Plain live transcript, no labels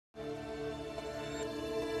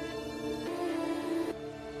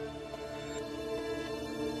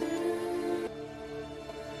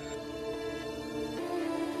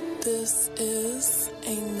This is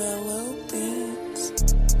a mellow beat.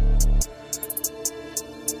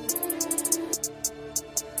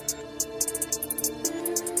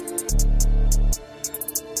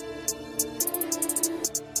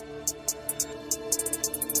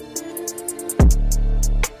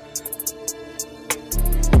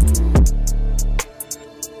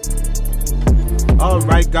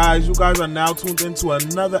 Alright guys, you guys are now tuned into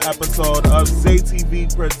another episode of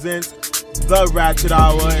ZayTV Presents The Ratchet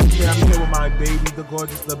Hour. And here I'm here with my baby, the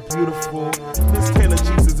gorgeous, the beautiful Miss Taylor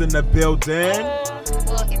Cheeks is in the building.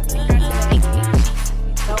 Well, if the girl is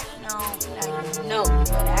don't know,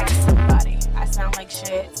 but ask somebody. I sound like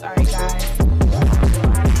shit. Sorry guys.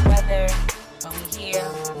 Weather, but we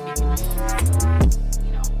here.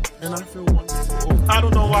 And I feel wonderful. I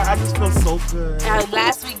don't know why, I just feel so good.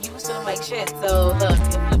 Last week you was feeling like shit, so look,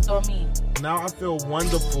 it flipped on me. Now I feel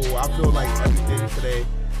wonderful. I feel like everything today.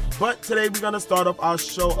 But today we're going to start off our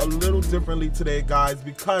show a little differently today, guys,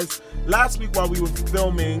 because last week while we were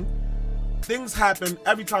filming, things happen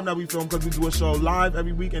every time that we film because we do a show live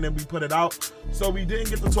every week and then we put it out. So we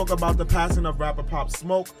didn't get to talk about the passing of rapper Pop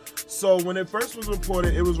Smoke. So when it first was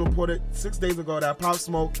reported, it was reported 6 days ago that Pop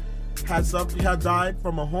Smoke had died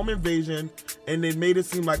from a home invasion, and they made it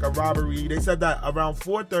seem like a robbery. They said that around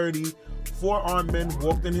 4:30, 4 armed men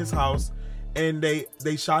walked in his house and they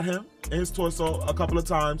shot him in his torso a couple of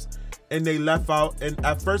times and they left out. And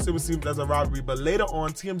at first it was seen as a robbery, but later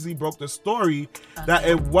on TMZ broke the story that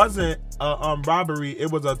it wasn't a robbery,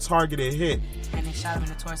 it was a targeted hit. And they shot him in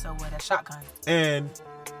the torso with a shotgun. And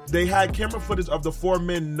they had camera footage of the 4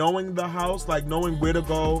 men knowing the house, like knowing where to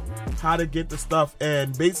go, how to get the stuff,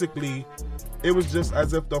 and basically it was just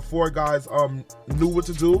as if the 4 guys knew what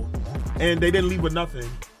to do, and they didn't leave with nothing.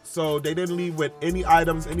 So they didn't leave with any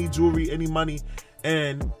items, any jewelry, any money,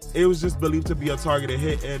 and it was just believed to be a targeted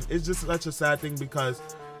hit. And it's just such a sad thing because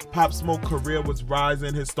Pop Smoke's career was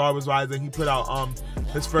rising, his star was rising. He put out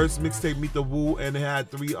his first mixtape, Meet the Woo, and it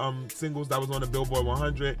had 3 singles that was on the Billboard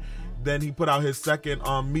 100. Then he put out his second,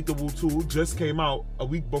 Meet the Woo 2, just came out a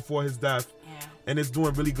week before his death. Yeah. And it's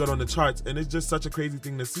doing really good on the charts. And it's just such a crazy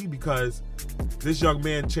thing to see because this young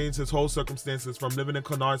man changed his whole circumstances from living in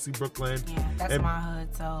Canarsie, Brooklyn. Yeah, that's my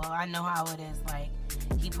hood, so I know how it is. Like,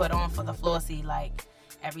 he put on for the Flossy. Like,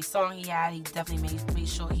 every song he had, he definitely made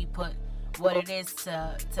sure he put what it is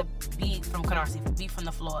to be from Canarsie, be from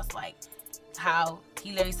the floors. Like, how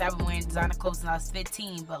he literally said I've been wearing designer clothes since I was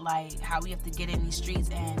 15, but like how we have to get in these streets.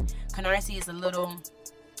 And Canarsie is a little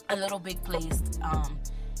big place.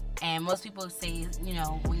 And most people say,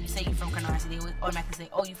 when you say you're from Canarsie, they would automatically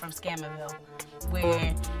say, oh, you from Scammaville,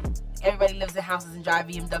 where everybody lives in houses and drive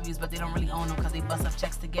BMWs, but they don't really own them because they bust up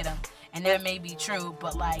checks to get them. And that may be true,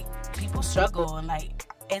 but like people struggle, and like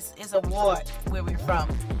it's a war where we're from.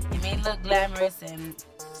 It may look glamorous and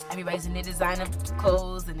everybody's in their designer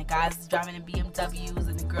clothes and the guys is driving in BMWs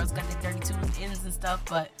and the girls got their 32 ins and stuff,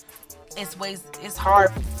 but it's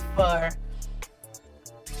hard for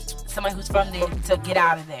somebody who's from there to get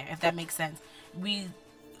out of there, if that makes sense. You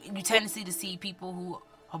tend to see people who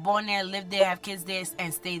are born there, live there, have kids there,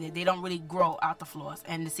 and stay there. They don't really grow out the floors.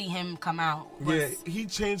 And to see him come out he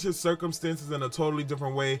changed his circumstances in a totally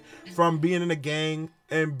different way, from being in a gang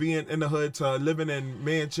and being in the hood to living in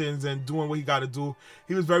mansions and doing what he got to do.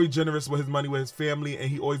 He was very generous with his money, with his family, and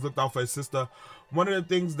he always looked out for his sister. One of the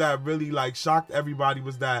things that really like shocked everybody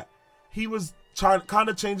was that he was kind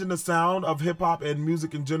of changing the sound of hip-hop and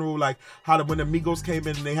music in general, like how when the Migos came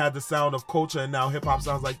in and they had the sound of culture, and now hip-hop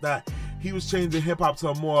sounds like that. He was changing hip-hop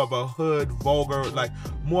to more of a hood, vulgar, like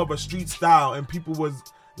more of a street style, and people was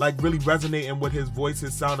like really resonating with his voice,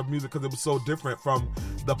 his sound of music, because it was so different from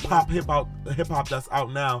the pop hip-hop that's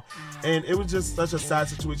out now. And it was just such a sad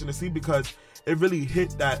situation to see because it really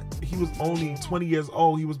hit that he was only 20 years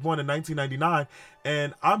old. He was born in 1999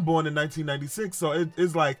 and I'm born in 1996, so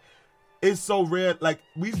it's like it's so rare. Like,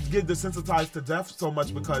 we get desensitized to death so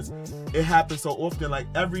much because it happens so often. Like,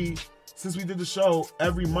 since we did the show,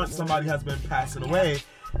 every month somebody has been passing away.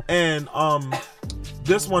 And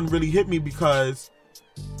this one really hit me because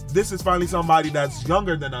this is finally somebody that's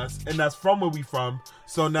younger than us and that's from where we from.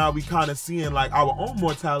 So now we kind of seeing like our own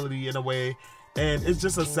mortality in a way, and it's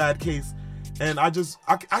just a sad case. And I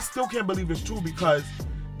still can't believe it's true, because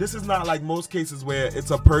this is not like most cases where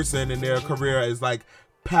it's a person and their career is like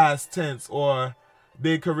past tense, or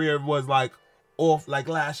their career was like off like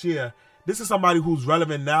last year. This is somebody who's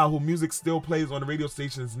relevant now, who music still plays on the radio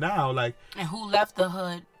stations now, like, and who left the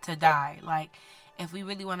hood to die. Like, if we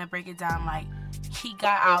really want to break it down, like, he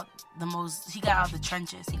got out the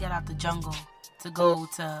trenches, he got out the jungle to go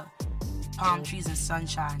to palm trees and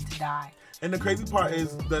sunshine to die. And the crazy part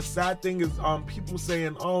is, the sad thing is, people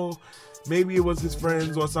saying, oh, maybe it was his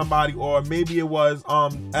friends or somebody, or maybe it was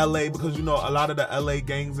LA, because you know a lot of the LA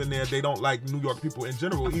gangs in there, they don't like New York people in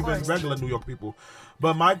general, even regular New York people.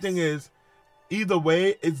 But my thing is, either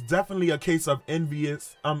way, it's definitely a case of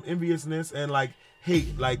enviousness and like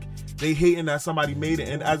hate. Like they hating that somebody made it.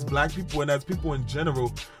 And as black people and as people in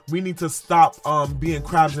general, we need to stop being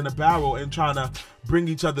crabs in a barrel and trying to bring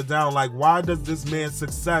each other down. Like, why does this man's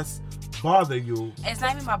success bother you? It's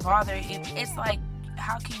not even about bother. It's like,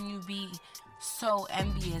 how can you be so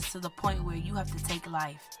envious to the point where you have to take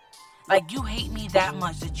life? Like, you hate me that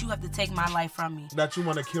much that you have to take my life from me. That you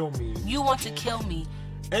want to kill me. You want to kill me.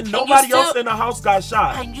 And nobody else in the house got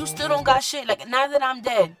shot. And you still don't got shit. Like, now that I'm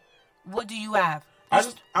dead, what do you have? I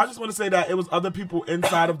just want to say that it was other people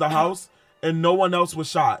inside of the house and no one else was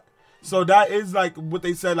shot. So that is like what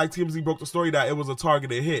they said, like TMZ broke the story, that it was a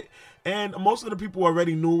targeted hit. And most of the people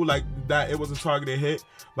already knew like that it was a targeted hit.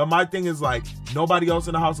 But my thing is like, nobody else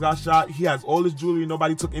in the house got shot. He has all his jewelry.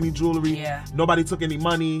 Nobody took any jewelry. Yeah. Nobody took any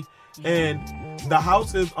money. Yeah. And the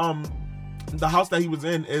house is the house that he was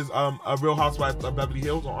in is a Real Housewife of Beverly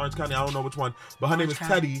Hills or Orange County. I don't know which one, but her name is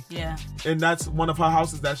Teddy. Yeah. And that's one of her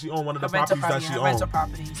houses that she owned, one of the properties that she owned. Rental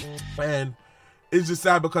properties. And it's just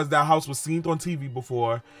sad because that house was seen on TV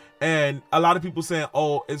before, and a lot of people saying,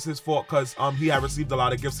 "Oh, it's his fault because he had received a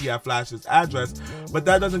lot of gifts. He had flashed his address," but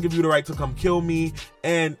that doesn't give you the right to come kill me.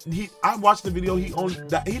 And I watched the video. He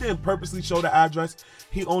didn't purposely show the address.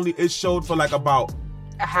 It showed for like about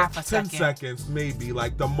a half a 10 seconds, maybe,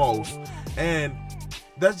 like the most. And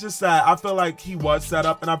that's just sad. I feel like he was set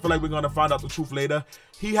up, and I feel like we're gonna find out the truth later.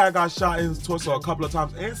 He had got shot in his torso a couple of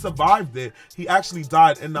times and survived it. He actually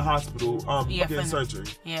died in the hospital getting surgery.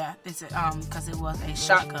 Yeah, it's because it was a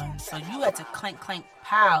shotgun. So you had to clank,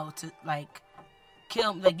 pow to like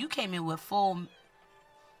kill. Like you came in with full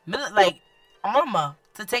like armor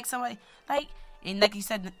to take somebody. Like, and like you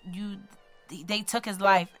said, they took his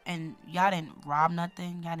life, and y'all didn't rob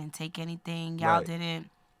nothing. Y'all didn't take anything. Y'all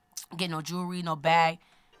didn't get no jewelry, no bag.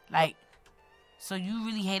 Like, so you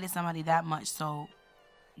really hated somebody that much, so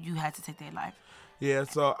you had to take their life. Yeah,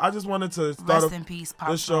 so I just wanted to start rest in peace, Pop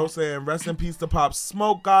the show saying rest in peace to Pop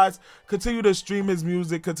Smoke, guys. Continue to stream his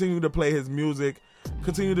music, continue to play his music,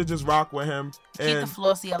 continue to just rock with him. Keep the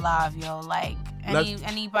Flossy alive, yo. Like,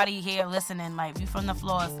 anybody here listening, like, if you from the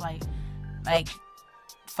floors, like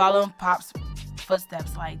follow Pop's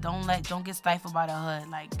footsteps. Like, don't get stifled by the hood.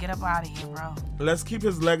 Like, get up out of here, bro. Let's keep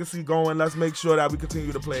his legacy going. Let's make sure that we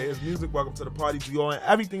continue to play his music. Welcome to the party, Gio, and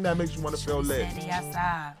everything that makes you want to feel lit. They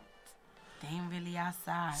outside. They ain't really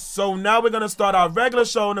outside. So now we're gonna start our regular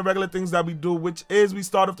show and the regular things that we do, which is we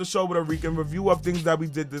start off the show with a weekend review of things that we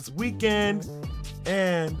did this weekend.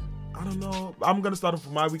 And I don't know, I'm gonna start off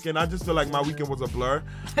with my weekend. I just feel like my weekend was a blur.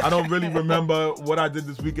 I don't really remember what I did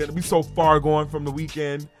this weekend. We so far gone from the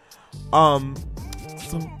weekend.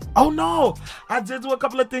 Oh no, I did do a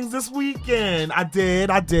couple of things this weekend. I did.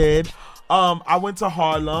 I went to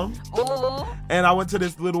Harlem. Ooh. And I went to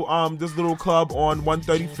this little club on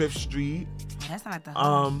 135th Street. That's not the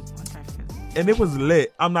 135th. And it was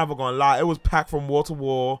lit. I'm not even gonna lie. It was packed from wall to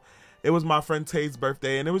wall. It was my friend Tay's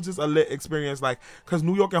birthday, and it was just a lit experience. Like, cause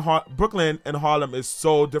New York and Brooklyn and Harlem is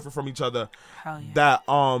so different from each other. Hell yeah. That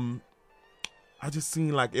I just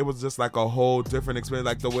seen like it was just like a whole different experience,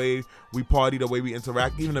 like the way we party, the way we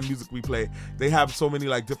interact, even the music we play. They have so many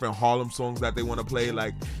like different Harlem songs that they want to play,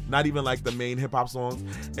 like not even like the main hip hop songs.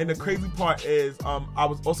 And the crazy part is I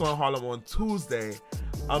was also in Harlem on Tuesday.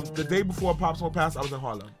 The day before Pop Smoke passed, I was in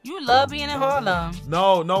Harlem. You love being in Harlem.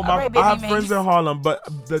 No, I have friends in Harlem, but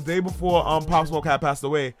the day before Pop Smoke had passed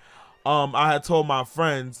away, I had told my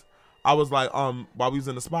friends, I was like, while we was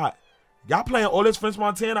in the spot, y'all playing all this French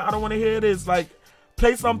Montana, I don't want to hear this. Like,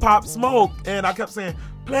 play some Pop Smoke. And I kept saying,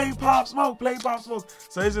 play Pop Smoke, play Pop Smoke.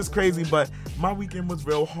 So it's just crazy. But my weekend was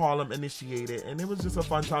real Harlem initiated. And it was just a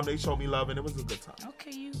fun time. They showed me love, and it was a good time.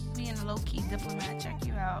 Okay, you being a low-key diplomat. Check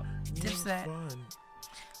you out. Dipset.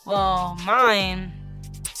 Well, mine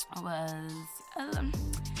was,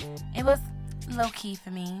 it was low-key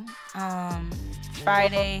for me.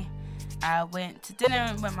 Friday, I went to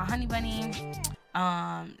dinner with my honey bunny.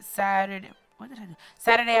 Saturday, what did I do?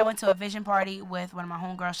 Saturday, I went to a vision party with one of my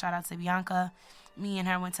homegirls. Shout out to Bianca. Me and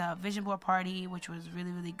her went to a vision board party, which was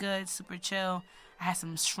really, really good. Super chill. I had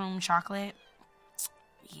some shroom chocolate.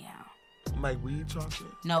 Yeah. Like weed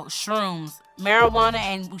chocolate? No, shrooms. Marijuana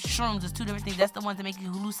and shrooms is two different things. That's the ones that make you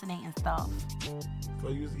hallucinate and stuff. So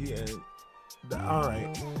you was eating... All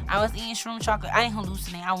right. I was eating shroom chocolate. I didn't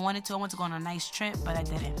hallucinate. I wanted to go on a nice trip, but I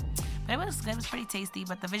didn't. But it was good. It was pretty tasty.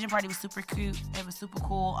 But the vision party was super cute. It was super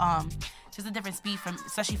cool. Just a different speed,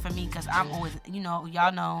 especially for me, because I'm always,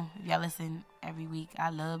 y'all know, if y'all listen every week, I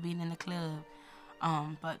love being in the club.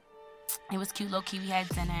 But it was cute, low key. We had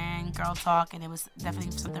dinner and girl talk, and it was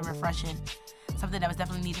definitely something refreshing, something that was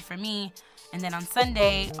definitely needed for me. And then on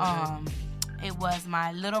Sunday, it was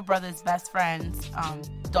my little brother's best friend's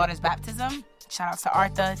daughter's baptism. Shout out to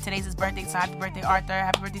Arthur. Today's his birthday, so happy birthday, Arthur.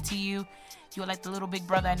 Happy birthday to you. You were like the little big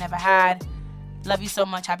brother I never had. Love you so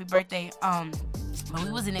much. Happy birthday. But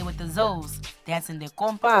we was in there with the Zoes, dancing the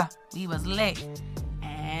compa. We was lit.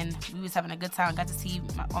 And we was having a good time. Got to see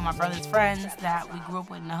all my brother's friends that we grew up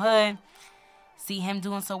with in the hood. See him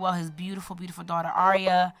doing so well. His beautiful, beautiful daughter,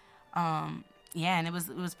 Aria. Yeah, and it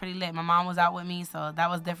was pretty lit. My mom was out with me, so that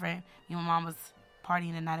was different. Me and my mom was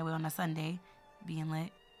partying the night away on a Sunday, being lit.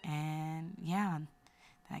 And yeah, then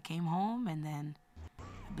I came home, and then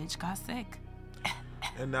the bitch got sick.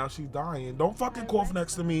 And now she's dying. Don't fucking cough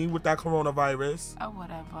next to me with that coronavirus. Oh,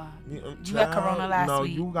 whatever. You had corona last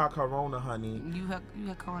week. No, you got corona, honey. You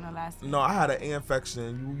had corona last week. No, I had an ear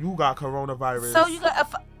infection. You got coronavirus. So you got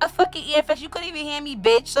a fucking ear infection. You couldn't even hear me,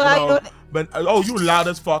 bitch. So how you doing? But you loud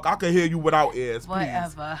as fuck. I can hear you without ears.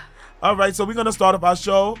 Whatever. Please. All right, so we're gonna start up our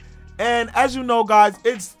show, and as you know, guys,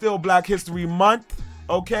 it's still Black History Month.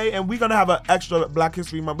 Okay, and we're gonna have an extra Black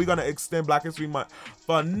History Month. We're gonna extend Black History Month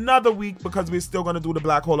for another week because we're still gonna do the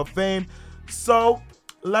Black Hall of Fame. So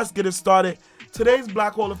let's get it started. Today's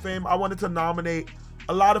Black Hall of Fame, I wanted to nominate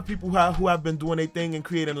a lot of people who have been doing their thing and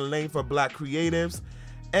creating a lane for Black creatives.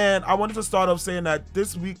 And I wanted to start off saying that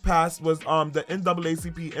this week past was the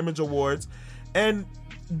NAACP Image Awards, and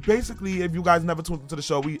basically, if you guys never tuned into the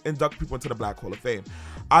show, we induct people into the Black Hall of Fame.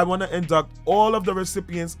 I want to induct all of the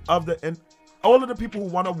recipients of all of the people who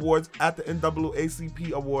won awards at the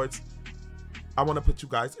NAACP Awards. I want to put you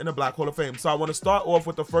guys in the Black Hall of Fame. So I want to start off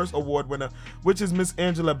with the first award winner, which is Miss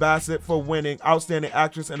Angela Bassett for winning Outstanding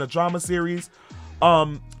Actress in a Drama Series.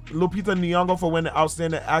 Lupita Nyong'o for winning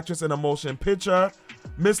Outstanding Actress in a Motion Picture.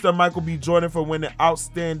 Mr. Michael B. Jordan for winning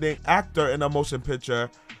Outstanding Actor in a Motion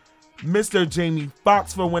Picture. Mr. Jamie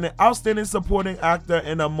Foxx for winning Outstanding Supporting Actor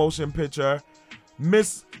in a Motion Picture.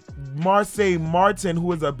 Miss Marseille Martin,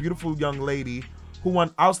 who is a beautiful young lady, who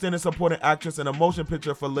won Outstanding Supporting Actress in a Motion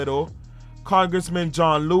Picture for Little. Congressman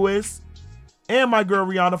John Lewis. And my girl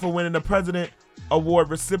Rihanna for winning the President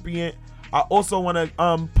Award recipient. I also want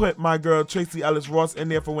to put my girl Tracy Ellis Ross in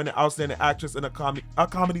there for winning Outstanding Actress in a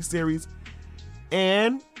comedy series.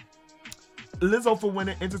 And Lizzo for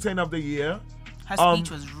winning Entertainer of the Year. Her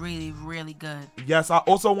speech was really, really good. Yes, I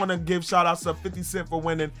also want to give shout outs to 50 Cent for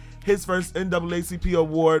winning his first NAACP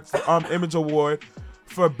award, Image Award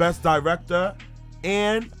for Best Director.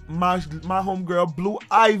 And my homegirl, Blue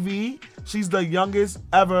Ivy, she's the youngest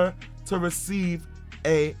ever to receive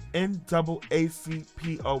a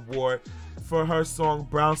NAACP award for her song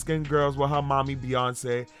Brown Skin Girls with her mommy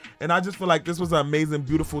Beyonce. And I just feel like this was an amazing,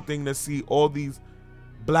 beautiful thing to see all these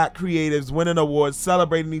Black creatives winning awards,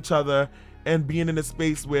 celebrating each other, and being in a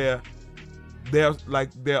space where they're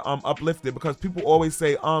uplifted, because people always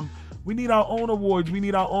say we need our own awards, we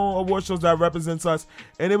need our own award shows that represents us.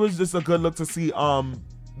 And it was just a good look to see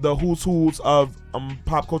the who's of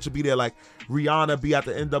pop culture be there, like Rihanna be at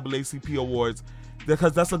the NAACP awards,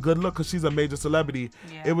 because that's a good look because she's a major celebrity.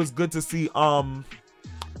 Yeah. It was good to see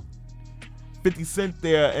 50 Cent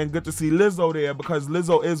there, and good to see Lizzo there, because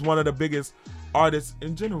Lizzo is one of the biggest artists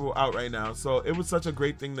in general out right now. So it was such a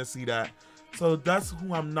great thing to see that. So that's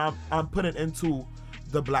who I'm putting into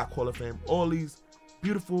the Black Hall of Fame. All these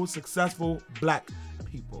beautiful, successful Black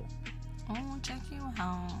people. Oh, check you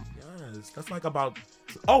out. Yes, that's like about...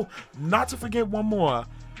 Oh, not to forget one more.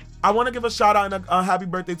 I want to give a shout out and a happy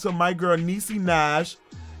birthday to my girl Niecy Nash,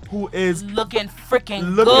 who is looking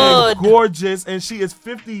good, gorgeous, and she is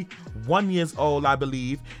 51 years old, I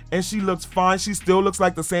believe, and she looks fine. She still looks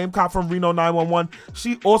like the same cop from Reno 911.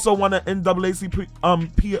 She also won an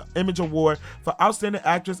NAACP Image Award for Outstanding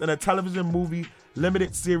Actress in a Television Movie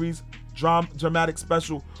Limited Series Dramatic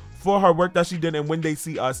Special for her work that she did in When They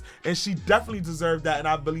See Us, and she definitely deserved that, and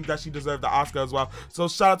I believe that she deserved the Oscar as well. So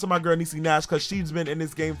shout out to my girl Niecy Nash, because she's been in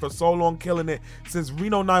this game for so long, killing it since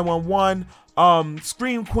Reno 911,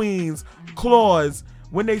 Scream Queens, Claws.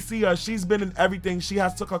 When They See Us, she's been in everything. She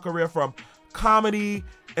has took her career from comedy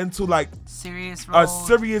into like a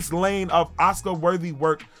serious lane of Oscar-worthy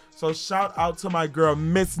work. So shout out to my girl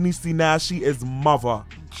Miss Niecy Nash. She is mother.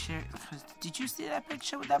 Sure. Did you see that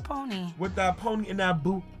picture with that pony? With that pony and that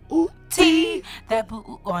boo. That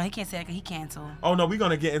boo. Oh, he can't say that because he canceled. Oh no, we're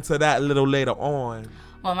gonna get into that a little later on.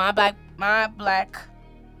 Well, my black.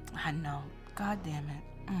 I know. God damn it.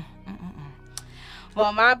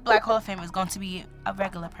 Well, my Black Hall of Fame is going to be a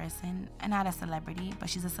regular person and not a celebrity, but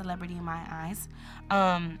she's a celebrity in my eyes.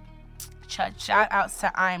 Shout out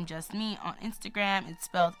to I Am Just Me on Instagram. It's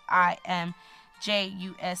spelled IMJUSTME_.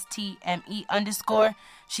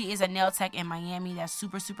 She is a nail tech in Miami. That's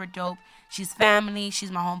super, super dope. She's family.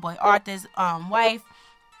 She's my homeboy Arthur's wife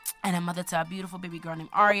and a mother to a beautiful baby girl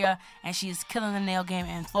named Aria. And she's killing the nail game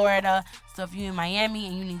in Florida. So if you're in Miami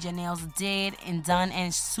and you need your nails did and done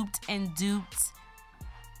and souped and duped,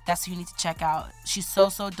 that's who you need to check out. She's so,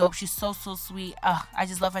 so dope. She's so, so sweet. I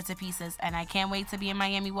just love her to pieces. And I can't wait to be in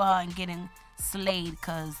Miami with her and getting slayed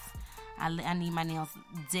because I need my nails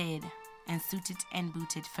did and suited and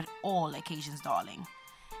booted for all occasions, darling.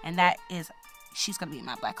 And she's going to be in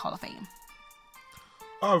my Black Hall of Fame.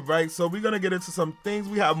 All right, so we're going to get into some things.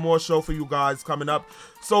 We have more show for you guys coming up.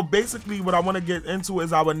 So basically what I want to get into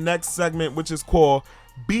is our next segment, which is called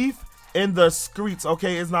Beef in the Streets.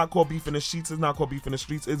 Okay, it's not called Beef in the Sheets. It's not called Beef in the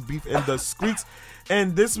Streets. It's Beef in the Streets.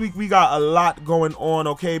 And this week we got a lot going on,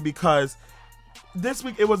 okay, because this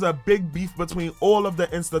week it was a big beef between all of the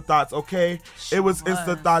Insta Thoughts, okay? It was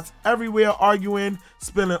Insta Thoughts everywhere arguing,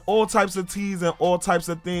 spilling all types of teas and all types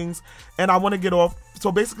of things. And I want to get off.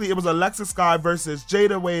 So basically it was Alexis Sky versus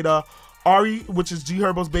Jada Waiter, Ari, which is G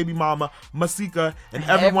Herbo's baby mama, Masika, and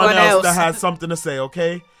everyone else that had something to say,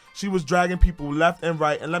 okay? She was dragging people left and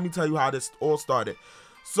right. And let me tell you how this all started.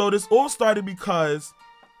 So this all started because...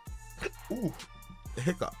 Ooh,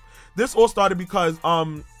 hiccup. This all started because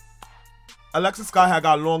Alexis Sky had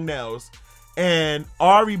got long nails. And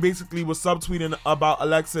Ari basically was subtweeting about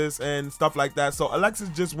Alexis and stuff like that. So Alexis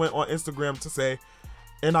just went on Instagram to say,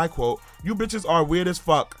 and I quote, "You bitches are weird as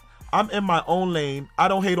fuck. I'm in my own lane. I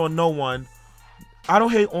don't hate on no one. I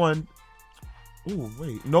don't hate on... Ooh,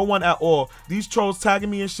 wait. No one at all. These trolls tagging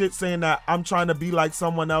me and shit saying that I'm trying to be like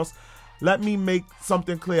someone else. Let me make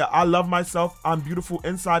something clear. I love myself. I'm beautiful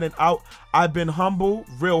inside and out. I've been humble,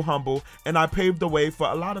 real humble, and I paved the way for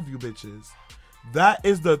a lot of you bitches." That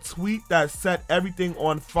is the tweet that set everything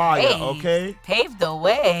on fire, okay? Paved the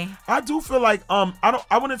way. I do feel like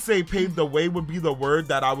I wouldn't say paved the way would be the word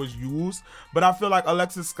that I was used, but I feel like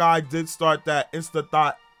Alexis Sky did start that Insta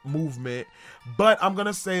Thought movement. But I'm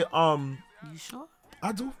gonna say You sure?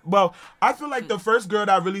 I do. Well, I feel like the first girl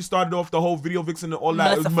that really started off the whole video vixen and all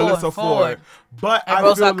that is Melissa Ford. But and I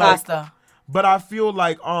Rosa feel like Costa. But I feel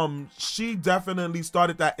like she definitely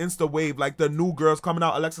started that Insta wave, like the new girls coming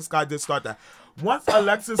out. Alexis Sky did start that. Once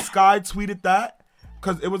Alexis Sky tweeted that,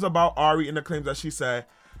 because it was about Ari and the claims that she said,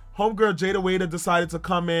 homegirl Jada Waiter decided to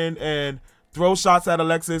come in and throw shots at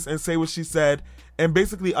Alexis and say what she said. And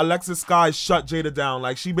basically Alexis Sky shut Jada down.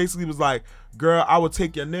 Like, she basically was like, "Girl, I would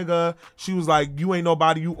take your nigga." She was like, "You ain't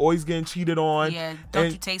nobody. You always getting cheated on. Yeah,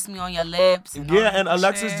 don't you taste me on your lips." And yeah, and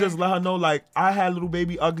Alexis just let her know, like, I had little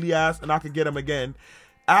baby ugly ass and I could get him again.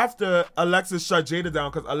 After Alexis shut Jada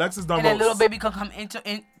down, because Alexis done. And then little baby could come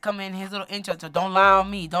in his little intro to "Don't lie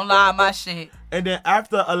on me, don't lie on my shit." And then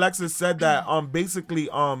after Alexis said that, basically,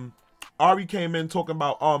 Ari came in talking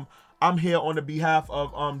about, I'm here on the behalf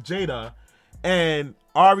of Jada. And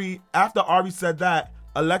after Ari said that,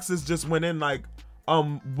 Alexis just went in like,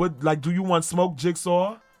 do you want smoke,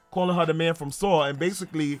 Jigsaw? Calling her the man from Saw. And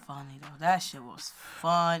basically, funny though. That shit was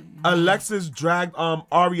fun. Alexis dragged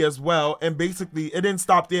Ari as well. And basically, it didn't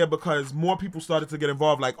stop there because more people started to get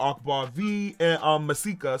involved, like Akbar V and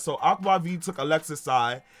Masika. So Akbar V took Alexis'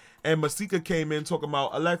 side, and Masika came in talking about,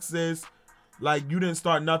 Alexis, like, you didn't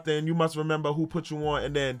start nothing. You must remember who put you on.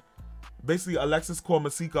 And then basically Alexis called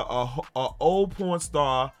Masika a old porn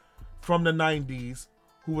star from the 90s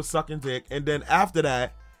who was sucking dick. And then after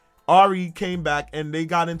that, Ari came back and they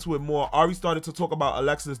got into it more. Ari started to talk about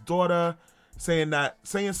Alexis' daughter, saying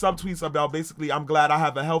subtweets about basically, "I'm glad I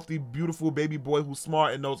have a healthy, beautiful baby boy who's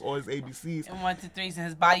smart and knows all his ABCs. And 1, 2, 3s in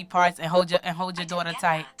his body parts and hold your daughter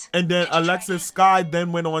tight." And then Alexis Sky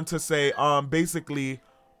then went on to say, basically,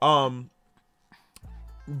 talked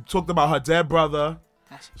about her dead brother.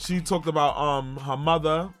 She talked about her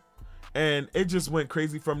mother, and it just went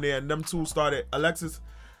crazy from there. And them two started.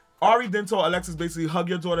 Ari then told Alexis basically, "Hug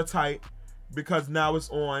your daughter tight because now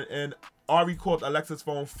it's on." And Ari called Alexis'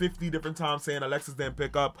 phone 50 different times saying Alexis didn't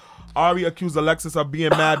pick up. Ari accused Alexis of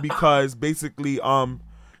being mad because basically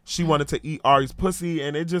she wanted to eat Ari's pussy,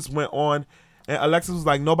 and it just went on. And Alexis was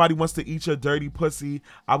like, "Nobody wants to eat your dirty pussy.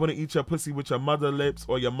 I want to eat your pussy with your mother lips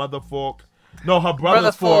or your mother fork." No, her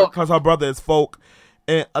brother's fork, because her brother is folk.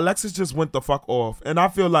 And Alexis just went the fuck off. And I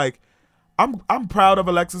feel like I'm proud of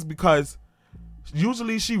Alexis because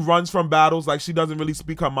usually she runs from battles, like she doesn't really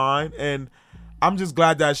speak her mind. And I'm just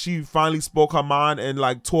glad that she finally spoke her mind and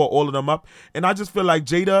like tore all of them up. And I just feel like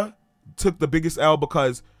Jada took the biggest L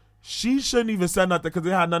because she shouldn't even said nothing because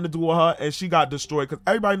it had nothing to do with her, and she got destroyed because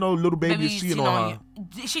everybody know Little Baby is cheating on her.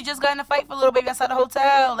 She just got in a fight for Little Baby outside the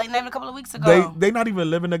hotel, like not even a couple of weeks ago. They not even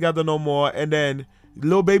living together no more, and then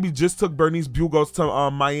Little Baby just took Bernice Bugos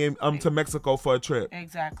to Miami, to Mexico for a trip.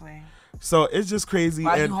 Exactly. So it's just crazy.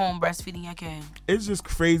 Why you home breastfeeding your kid? It's just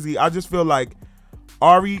crazy. I just feel like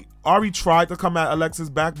Ari tried to come at Alexis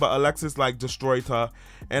back, but Alexis like destroyed her,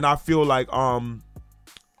 and I feel like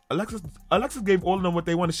Alexis gave all of them what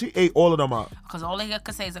they wanted. She ate all of them up. Because all they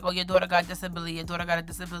could say is like, oh, your daughter got disability. Your daughter got a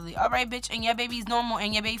disability. All right, bitch, and your baby's normal,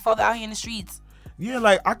 and your baby father out here in the streets. Yeah,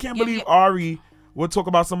 like I can't believe Ari would talk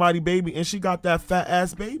about somebody baby, and she got that fat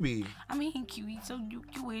ass baby. I mean, cute. So you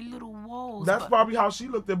a little woes. That's probably how she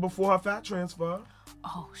looked at before her fat transfer.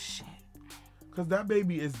 Oh shit. Cause that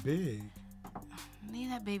baby is big. Leave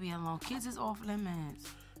that baby alone. Kids is off limits.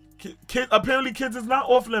 Apparently kids is not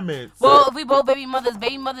off limits. Well, if we both baby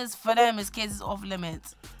mothers for them is kids is off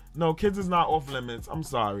limits. No, kids is not off limits. I'm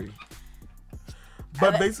sorry.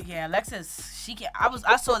 But basically, yeah, Alexis, she can.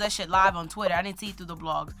 I saw that shit live on Twitter. I didn't see it through the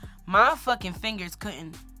blogs. My fucking fingers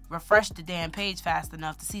couldn't refresh the damn page fast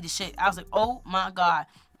enough to see the shit. I was like, oh my god.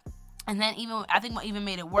 And then I think what even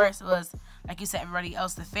made it worse was, like you said, everybody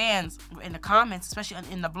else, the fans in the comments, especially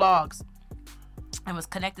in the blogs, and was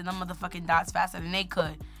connecting them motherfucking dots faster than they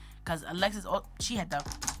could. Cause Alexis, she had the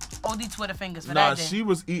OD Twitter fingers for that. Nah, she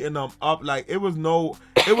was eating them up. Like it was no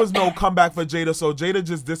comeback for Jada. So Jada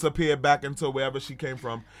just disappeared back into wherever she came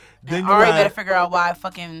from. Then Ari better figure out why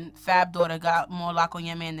fucking Fab daughter got more lock on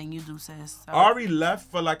your man than you do, sis. So. Ari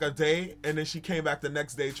left for like a day, and then she came back the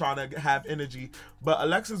next day trying to have energy. But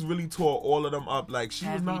Alexis really tore all of them up. Like she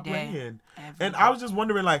was not playing. And I was just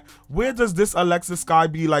wondering, like, where does this Alexis Sky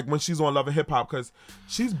be like when she's on Love and Hip Hop? Because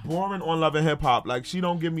she's boring on Love and Hip Hop. Like she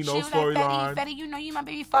don't give me no storyline. Fetty, you know you my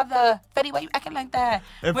baby father. Fetty, why you acting like that?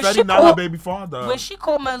 And Fetty not her baby father. When she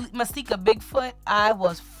called Masika Bigfoot, I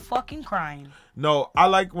was fucking crying. No, I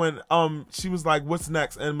like when she was like, "What's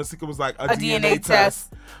next?" and Masika was like, "A DNA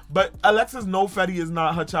test." But Alexis knows Fetty is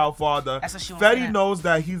not her child father. That's what she wants. Fetty knows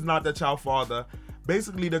that he's not the child father.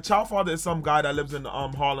 Basically, the child father is some guy that lives in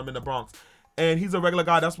Harlem in the Bronx, and he's a regular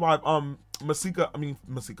guy. That's why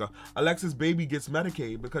Alexis' baby gets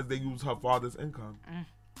Medicaid because they use her father's income.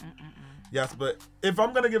 Yes, but if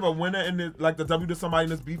I'm gonna give a winner in the W to somebody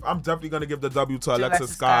in this beef, I'm definitely gonna give the W to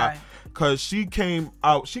Alexis Sky, cause she came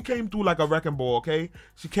through like a wrecking ball. Okay,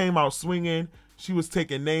 she came out swinging. She was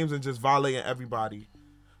taking names and just violating everybody.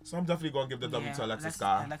 So I'm definitely gonna give the W to Alexis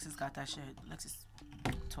Sky. Alexis got that shit. Alexis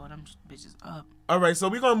tore them bitches up. All right, so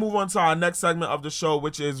we're gonna move on to our next segment of the show,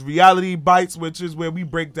 which is Reality Bites, which is where we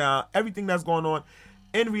break down everything that's going on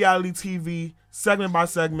in reality TV, segment by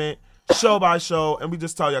segment, show by show, and we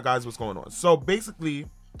just tell you guys what's going on. So basically,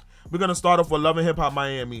 we're gonna start off with Love and Hip Hop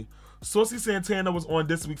Miami. Saucy Santana was on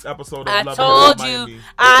this week's episode of Love and Hip Hop Miami.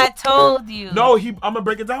 I told you. No, I'm gonna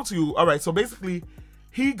break it down to you. All right, so basically,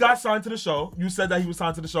 he got signed to the show. You said that he was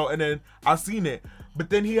signed to the show, and then I seen it. But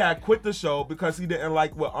then he had quit the show because he didn't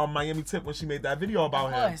like what Miami Tip when she made that video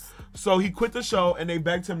about him. So he quit the show, and they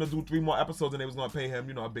begged him to do 3 more episodes, and they was gonna pay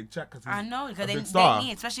him, a big check. Cause I know, because they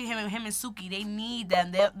need, especially him and Suki, they need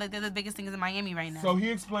them. They're the biggest things in Miami right now. So he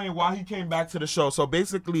explained why he came back to the show. So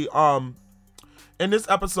basically, in this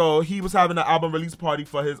episode, he was having an album release party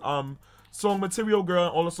for his song Material Girl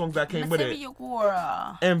and all the songs that came with it. Material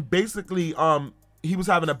Girl. And basically, he was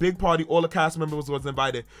having a big party. All the cast members was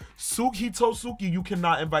invited. He told Suki, you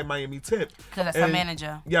cannot invite Miami Tip. Because that's her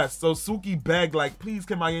manager. Yes, so Suki begged, like, please,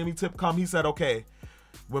 can Miami Tip come? He said, okay.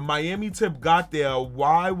 When Miami Tip got there,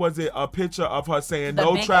 why was it a picture of her saying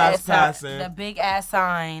no trespassing? The big ass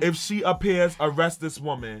sign. If she appears, arrest this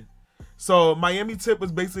woman. So Miami Tip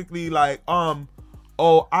was basically like, oh,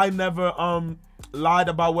 I never lied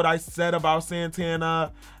about what I said about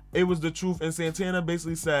Santana. It was the truth. And Santana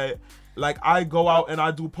basically said, like, I go out and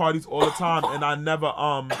I do parties all the time, and I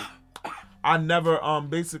never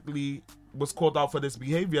basically was called out for this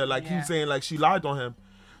behavior. Like, he was saying, like, she lied on him.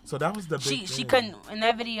 So that was the big thing. She couldn't, in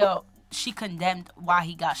that video, she condemned why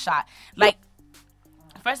he got shot. Like,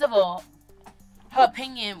 first of all, her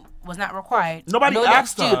opinion was not required. Nobody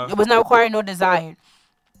asked her. It was not required nor desired.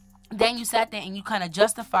 Then you sat there and you kind of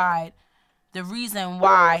justified the reason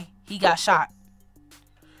why he got shot.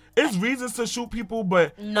 It's reasons to shoot people,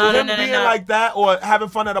 but being like that or having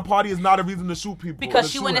fun at a party is not a reason to shoot people.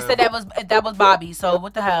 Because she wouldn't have said that was Bobby. So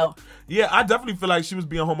what the hell? Yeah, I definitely feel like she was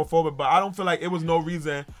being homophobic, but I don't feel like it was no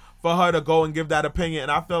reason for her to go and give that opinion.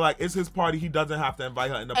 And I feel like it's his party. He doesn't have to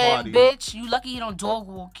invite her in the party. And bitch, you lucky he don't dog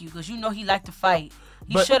walk you because you know he liked to fight.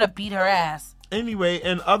 He should have beat her ass. Anyway,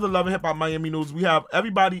 in other Love and Hip Hop Miami news, we have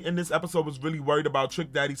everybody in this episode was really worried about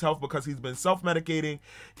Trick Daddy's health because he's been self-medicating.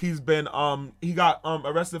 He's been he got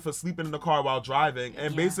arrested for sleeping in the car while driving,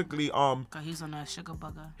 and basically cause he's on a sugar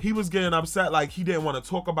bugger. He was getting upset, like he didn't want to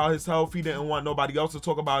talk about his health. He didn't want nobody else to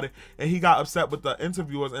talk about it, and he got upset with the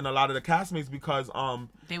interviewers and a lot of the castmates because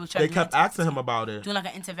they kept asking him about it, doing like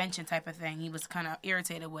an intervention type of thing. He was kind of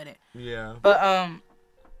irritated with it. Yeah, but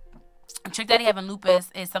Trick Daddy having lupus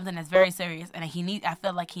is something that's very serious, and I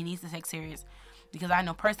feel like he needs to take serious because I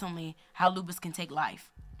know personally how lupus can take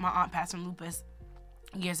life. My aunt passed from lupus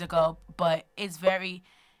years ago, but it's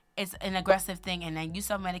an aggressive thing, and then you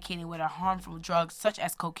self-medicating with a harmful drugs such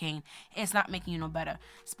as cocaine, it's not making you no better.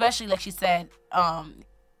 Especially like she said, God,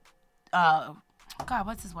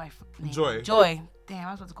 what's his wife name? Joy. Damn,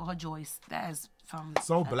 I was about to call her Joyce. That is from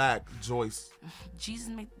so black, Joyce. Jesus,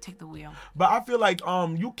 take the wheel. But I feel like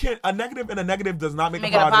you can't a negative does not make a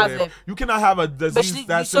positive. You cannot have a disease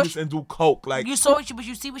that serious and do coke. Like you saw it, but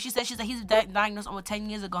you see what she said. She's like, he's diagnosed over 10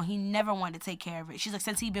 years ago. He never wanted to take care of it. She's like,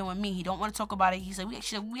 since he been with me, he don't want to talk about it. He said,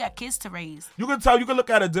 we got kids to raise. You can tell. You can look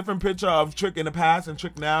at a different picture of Trick in the past and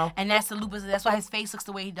Trick now. And that's the lupus. That's why his face looks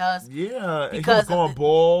the way he does. Yeah, because he's going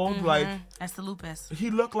bald. Mm-hmm, like that's the lupus. He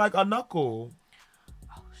looked like a knuckle.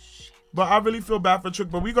 But I really feel bad for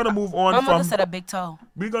Trick. But we're gonna move on. My mother said a big toe.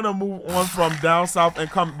 We're gonna move on from down south and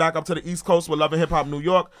come back up to the East Coast with Love and Hip Hop New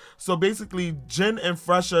York. So basically, Jen and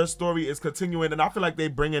Fresher's story is continuing, and I feel like they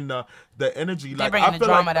bring in the energy. They bring the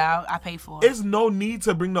drama out. I pay for it. There's no need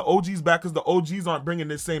to bring the OGs back because the OGs aren't bringing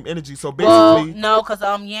the same energy. So basically, no, because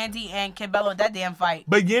Yandy and Kimbella that damn fight.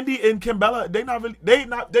 But Yandy and Kimbella,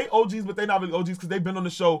 they OGs, but they not really OGs because they've been on the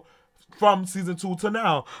show from season 2 to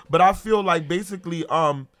now. But I feel like basically,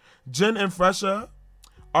 Jen and Fresher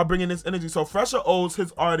are bringing this energy. So Fresher owes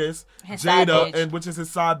his artist Jada, and which is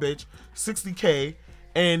his side bitch, $60K,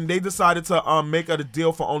 and they decided to make a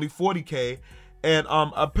deal for only $40K and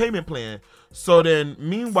a payment plan. So then,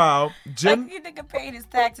 meanwhile, Jen, like you nigga paid his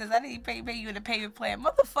taxes. I didn't pay you in the payment plan,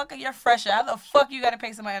 motherfucker. You're Fresher. How the fuck you gotta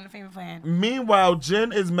pay somebody on the payment plan? Meanwhile,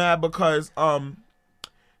 Jen is mad because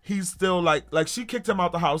he's still like she kicked him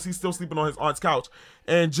out the house. He's still sleeping on his aunt's couch.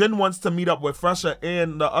 And Jen wants to meet up with Fresher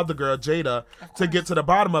and the other girl, Jada, to get to the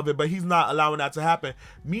bottom of it, but he's not allowing that to happen.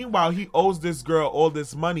 Meanwhile, he owes this girl all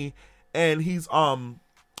this money, and he's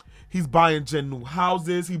buying Jen new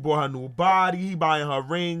houses. He bought her new body. He buying her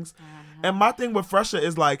rings. Mm-hmm. And my thing with Fresher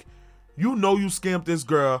is like, you know you scammed this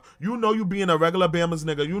girl. You know you being a regular Bama's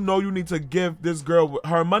nigga. You know you need to give this girl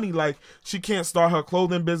her money. Like, she can't start her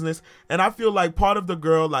clothing business. And I feel like part of the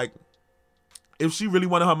girl, like, if she really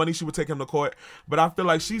wanted her money, she would take him to court. But I feel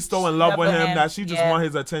like she's so in love with him that she just want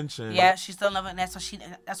his attention. Yeah, she's still in love with him.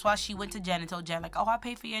 That's why she went to Jen and told Jen, like, oh, I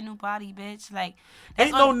paid for your new body, bitch. Like,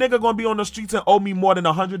 ain't no nigga gonna be on the streets and owe me more than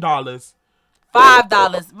 $100.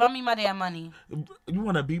 $5. Run me my damn money. You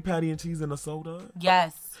want a beef patty and cheese and a soda?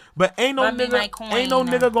 Yes. But ain't no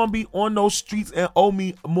nigga gonna be on those streets and owe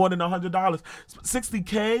me more than $100.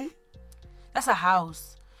 $60K? That's a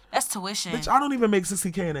house. That's tuition. Bitch, I don't even make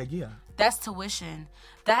 $60K in a year. That's tuition.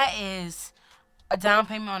 That is a down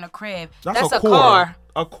payment on a crib. That's a car.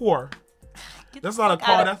 A core. That's not a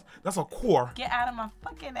car. That's a core. Get out of my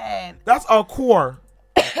fucking head. That's a core.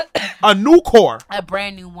 A new core. A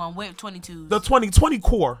brand new one with 22s. The 2020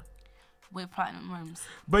 core. With platinum rims.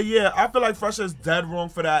 But yeah, I feel like Fresher is dead wrong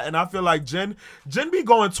for that. And I feel like Jen be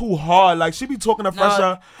going too hard. Like, she be talking to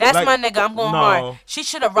Fresher. That's like, my nigga. I'm going hard. She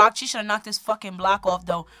should have knocked this fucking block off,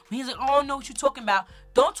 though. When he's like, oh, I don't know what you're talking about.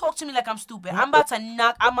 Don't talk to me like I'm stupid. I'm about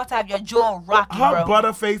to have your jaw rocky, bro. Her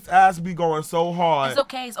butterface ass be going so hard. It's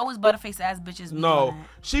okay. It's always butterface ass bitches. No.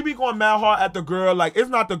 She be going mad hard at the girl. Like, it's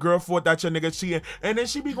not the girl fault that your nigga cheating. And then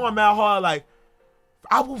she be going mad hard like,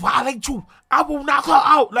 I will violate you. I will knock her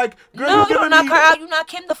out. Like, girl, no, you don't knock her out. You knock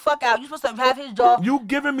him the fuck out. You supposed to have his jaw. You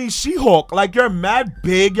giving me She-Hulk. Like, you're mad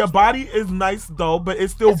big. Your body is nice, though, but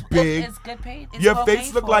it's still big. It's good paid. Your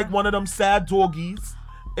face look like one of them sad doggies.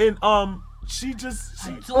 And, doggy?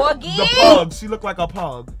 The pug. She look like a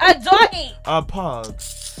pug. A doggy. A pug.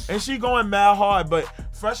 And she going mad hard, but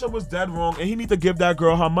Fresher was dead wrong, and he need to give that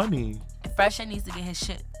girl her money. Fresher needs to get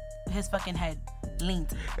his fucking head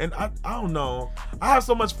leaned. And I don't know. I have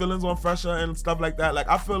so much feelings on Fresher and stuff like that. Like,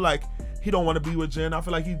 I feel like he don't want to be with Jen. I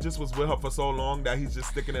feel like he just was with her for so long that he's just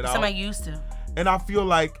sticking it out. Somebody used to. And I feel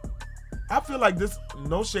like this,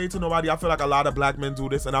 no shade to nobody. I feel like a lot of black men do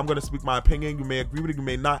this, and I'm gonna speak my opinion. You may agree with it, you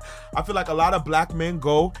may not. I feel like a lot of black men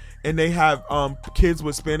go and they have kids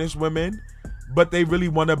with Spanish women, but they really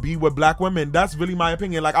want to be with black women. That's really my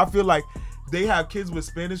opinion. Like, I feel like they have kids with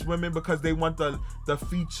Spanish women because they want the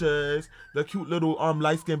features, the cute little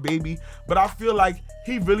light-skinned baby. But I feel like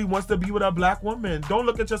he really wants to be with a black woman. Don't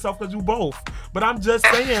look at yourself because you both. But I'm just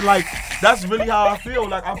saying, like, that's really how I feel.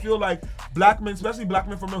 Like, I feel like black men, especially black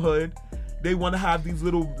men from the hood, they want to have these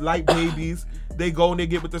little light babies. They go and they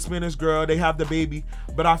get with the Spanish girl. They have the baby.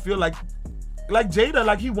 But I feel like Jada,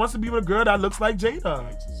 like, he wants to be with a girl that looks like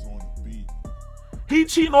Jada. He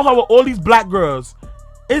cheating on her with all these black girls.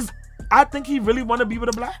 I think he really want to be with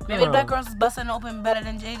a black girl. Maybe the black girls is busting open better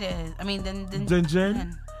than Jada is. I mean, than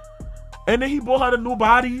Jen. And then he bought her the new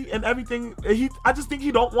body and everything. I just think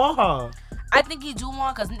he don't want her. I think he do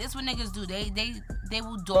want, because it's what niggas do. They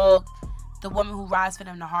will dog the woman who rides for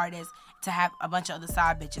them the hardest to have a bunch of other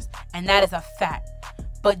side bitches. And that is a fact.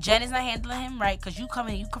 But Jen is not handling him right, because you come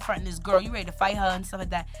in, you confronting this girl, you ready to fight her and stuff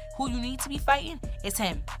like that. Who you need to be fighting is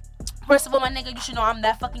him. First of all, my nigga, you should know I'm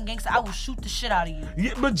that fucking gangster. I will shoot the shit out of you.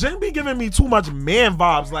 Yeah, but Jen be giving me too much man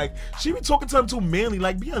vibes. Like, she be talking to him too manly.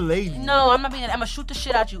 Like, be a lady. No, I'm not being. I'm gonna shoot the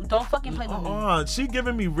shit out you. Don't fucking play with me. She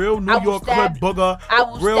giving me real New York hood booger. I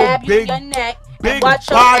will real stab big, you in your neck big and watch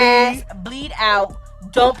body, your ass bleed out.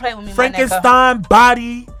 Don't play with me, Frankenstein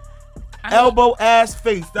body. Elbow, ass,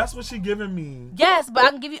 face. That's what she giving me. Yes, but I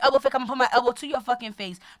can give you elbow fake. I'm gonna put my elbow to your fucking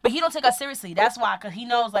face. But he don't take us seriously. That's why, because he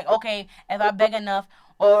knows, like, okay, if I beg enough,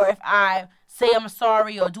 or if I say I'm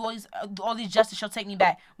sorry, or do all these justice, she'll take me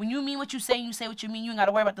back. When you mean what you say, and you say what you mean, you ain't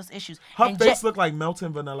gotta worry about those issues. Her face look like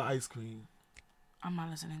melting vanilla ice cream. I'm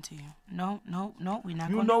not listening to you. No, we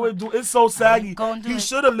not. You know it, dude. It's so saggy. He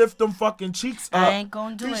should have lifted them fucking cheeks up. I ain't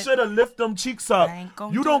gonna do it. He should have lifted them cheeks up. I ain't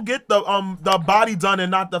gonna you don't get the body done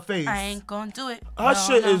and not the face. I ain't gonna do it. Her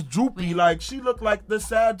shit is droopy. Like, she look like the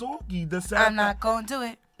sad doggy. I'm not gonna do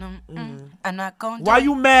it. I'm not gonna do it. Why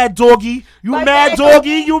you mad, doggy? You mad, doggy?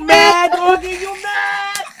 You mad, doggy? You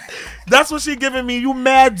mad? That's what she giving me. You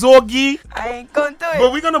mad, doggy? I ain't gonna do it.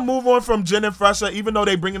 But we're gonna move on from Jen and Fresher, even though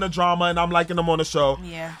they bringing the drama and I'm liking them on the show.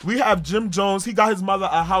 Yeah. We have Jim Jones. He got his mother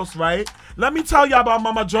a house, right? Let me tell y'all about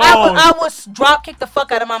Mama Jones. I was drop kick the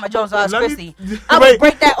fuck out of Mama Jones. I was Chrissy. I would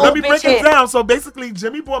break that old bitch. Let me break it down. So basically,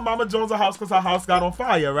 Jimmy bought Mama Jones a house because her house got on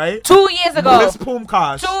fire, right? 2 years ago. Miss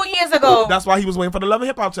Poomkosh. 2 years ago. That's why he was waiting for the Love and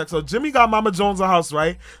Hip Hop check. So Jimmy got Mama Jones a house,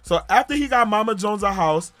 right? So after he got Mama Jones a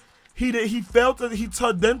house, he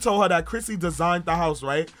then told her that Chrissy designed the house,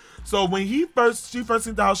 right? So when she first seen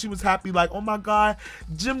the house, she was happy, like, oh my God,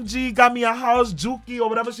 Jim G got me a house, Juki, or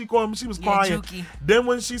whatever she called him. She was crying. Juki. Then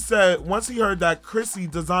when she said, once he heard that Chrissy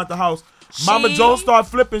designed the house, Mama Jones started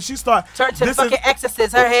flipping. She started turned to the fucking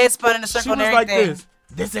exorcist. Her head spun in a circle and everything. She was like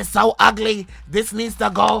this is so ugly. This needs to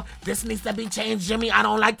go. This needs to be changed, Jimmy. I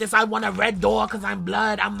don't like this. I want a red door because I'm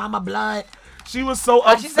blood. I'm Mama Blood. She was so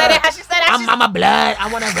upset. She said it. I'm Mama Blood.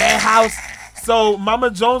 I want a red house. So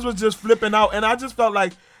Mama Jones was just flipping out, and I just felt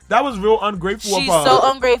like that was real ungrateful of her. She's so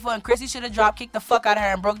ungrateful, and Chrissy should have drop kicked the fuck out of her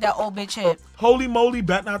and broke that old bitch hip. Holy moly,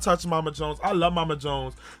 bet not touch Mama Jones. I love Mama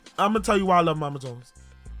Jones. I'm gonna tell you why I love Mama Jones.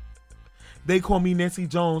 They call me Nancy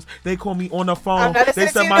Jones. They call me on the phone. They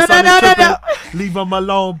said my son is tripping. Leave him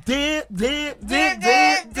alone. Dip.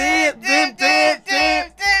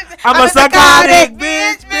 I'm a psychotic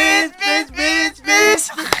bitch.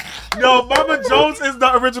 Yo, Mama Jones is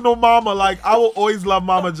the original mama. Like, I will always love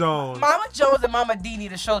Mama Jones. Mama Jones and Mama D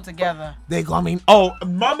need a show together. They call me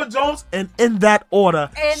Mama Jones, and in that order,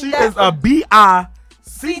 she is a BICTH.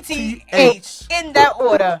 In that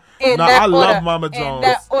order. I love Mama Jones. In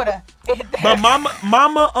that order. But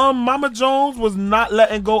Mama Jones was not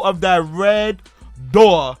letting go of that red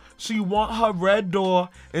door. She want her red door,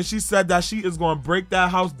 and she said that she is going to break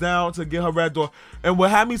that house down to get her red door. And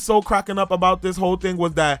what had me so cracking up about this whole thing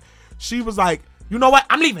was that she was like, you know what?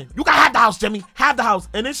 I'm leaving. You can have the house, Jimmy. Have the house.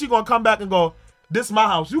 And then she going to come back and go, this is my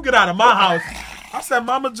house. You get out of my house. I said,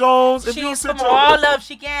 Mama Jones, if you sit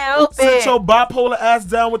she can't help sit your bipolar ass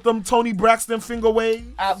down with them Tony Braxton finger waves.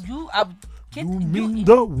 You mean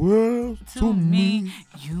the world to me.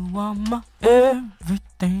 You are my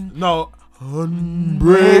everything. No.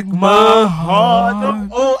 Unbreak my heart.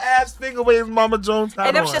 Them old ass finger waves Mama Jones had.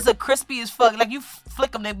 And them shits are crispy as fuck. Like, you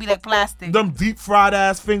flick them, they be like plastic. Them deep fried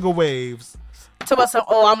ass finger waves. Talk about some,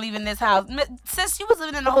 I'm leaving this house. Sis, you was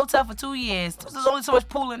living in a hotel for 2 years. There's only so much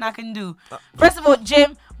pooling I can do. First of all,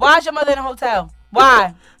 Jim, why is your mother in a hotel?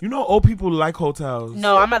 Why? You know, old people like hotels.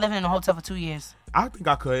 No, I'm not living in a hotel for 2 years. I think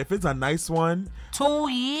I could. If it's a nice one. 2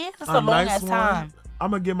 years? That's a long ass time. I'm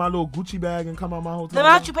going to get my little Gucci bag and come out my hotel. Then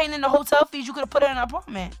why aren't you paying in the hotel fees? You could have put it in an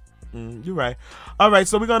apartment. You're right. All right,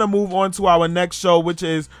 so we're gonna move on to our next show, which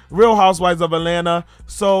is Real Housewives of Atlanta.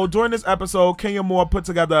 So during this episode, Kenya Moore put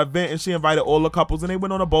together an event and she invited all the couples and they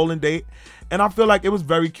went on a bowling date. And I feel like it was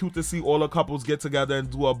very cute to see all the couples get together and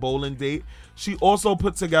do a bowling date. She also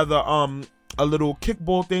put together a little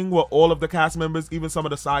kickball thing with all of the cast members, even some of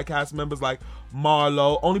the side cast members like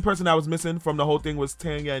Marlo. Only person that was missing from the whole thing was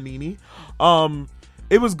Tanya and Nene.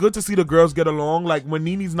 It was good to see the girls get along. Like when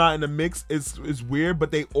Nene's not in the mix, it's weird,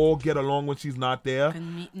 but they all get along when she's not there.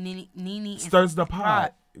 Nene stirs the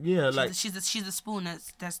pot. Yeah, she's a spoon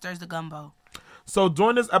that stirs the gumbo. So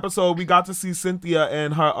during this episode, we got to see Cynthia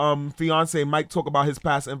and her fiance Mike talk about his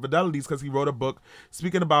past infidelities because he wrote a book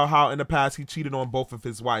speaking about how in the past he cheated on both of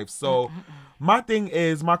his wives. So my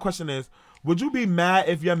question is, would you be mad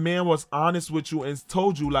if your man was honest with you and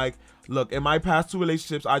told you like, look, in my past 2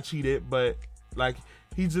 relationships I cheated, but like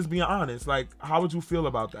he's just being honest? Like, how would you feel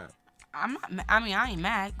about that? I ain't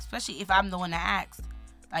mad, especially if I'm the one that asked.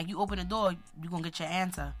 Like, you open the door, you gonna get your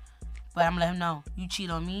answer. But I'm gonna let him know, you cheat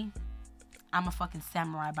on me, I'm a fucking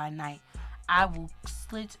samurai by night. I will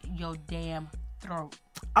slit your damn throat.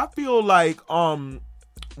 I feel like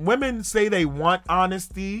women say they want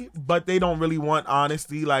honesty, but they don't really want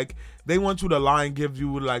honesty. Like, they want you to lie and give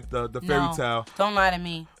you like the fairy tale. Don't lie to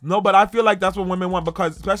me. No, but I feel like that's what women want,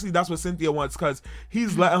 because especially that's what Cynthia wants, because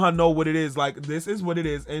he's letting her know what it is. Like, this is what it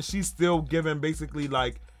is, and she's still giving basically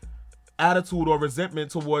like attitude or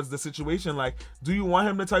resentment towards the situation. Like, do you want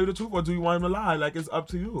him to tell you the truth or do you want him to lie? Like, it's up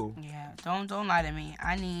to you. Yeah, don't lie to me.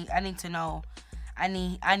 I need to know. I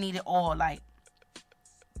need it all. Like,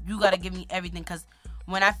 you gotta give me everything, because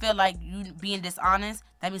when I feel like you being dishonest,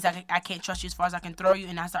 that means I can't trust you as far as I can throw you,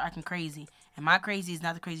 and I start acting crazy. And my crazy is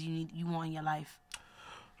not the crazy you want in your life.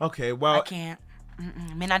 Okay, well, I can't.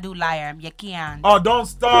 Me not do liar. You can't. Oh, don't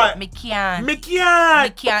start. Me can't. Me can't.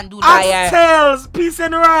 Me can't do liar. Oxtails, peace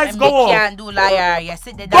and rice, go. Me can't do liar. You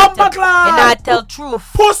sit there. Bumper clot. You not tell truth.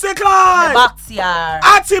 Pussy clot. Me box yard.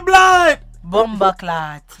 Atty blood. Bumper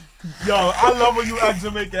clot. Yo, I love when you act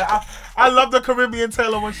Jamaican. I love the Caribbean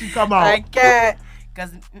Taylor when she come out. I can't.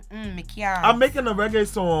 Cause me can't. I'm making a reggae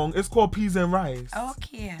song. It's called Peas and Rice.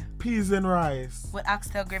 Okay. Peas and rice. With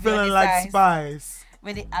oxtail gravy feeling on the like side. spice.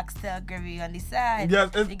 With the oxtail gravy on the side. Yes,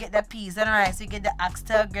 you get the peas and rice. You get the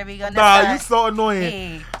oxtail gravy on the side. Nah, you so annoying.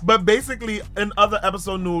 Hey. But basically, in other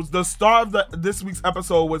episode news, the star of this week's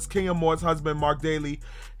episode was Kenya Moore's husband, Mark Daly.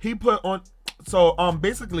 He put on, so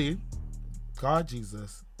basically, God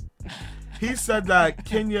Jesus, he said that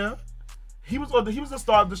Kenya, he was the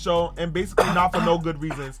star of the show, and basically not for no good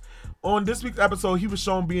reasons. On this week's episode, he was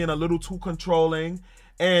shown being a little too controlling.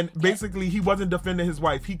 And basically, he wasn't defending his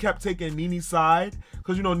wife. He kept taking Nene's side,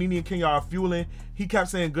 because, you know, Nene and Kenya are fueling. He kept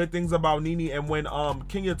saying good things about Nene. And when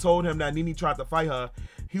Kenya told him that Nene tried to fight her,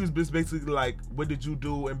 he was just basically like, what did you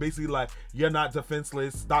do? And basically like, you're not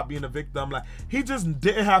defenseless. Stop being a victim. Like, he just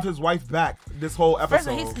didn't have his wife back this whole episode. First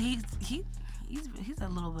of all, he's a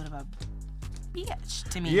little bit of a bitch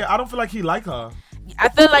to me. Yeah, I don't feel like he liked her. I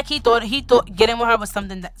feel like he thought getting with her was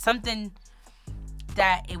something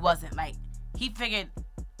that it wasn't. Like, he figured,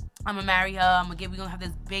 I'm gonna marry her, we gonna have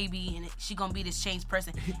this baby, and she gonna be this changed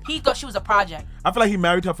person. He thought she was a project. I feel like he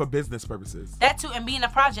married her for business purposes. That too, and being a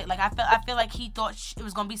project. Like, I feel like he thought it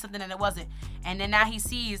was gonna be something that it wasn't. And then now he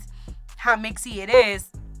sees how mixy it is.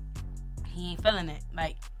 He ain't feeling it.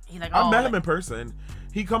 Like, he's like, oh. I met him in person.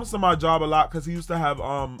 He comes to my job a lot because he used to have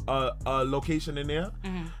a location in there.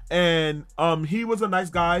 Mm-hmm. And he was a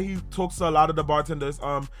nice guy. He talks to a lot of the bartenders.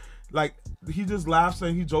 Like, he just laughs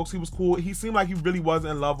and he jokes. He was cool. He seemed like he really was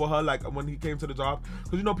in love with her, like, when he came to the job.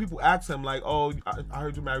 Because, you know, people ask him, like, oh, I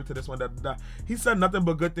heard you married to this one. Da. He said nothing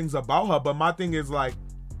but good things about her. But my thing is, like,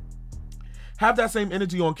 have that same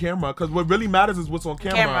energy on camera. Because what really matters is what's on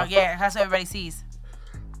camera. Yeah, that's what everybody sees.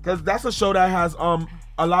 Because that's a show that has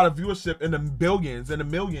a lot of viewership in the billions and the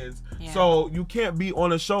millions. Yeah. So you can't be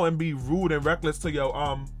on a show and be rude and reckless to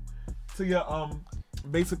your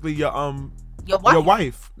basically your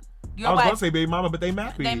wife. I was gonna say baby mama, but they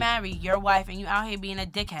married. They married your wife, and you out here being a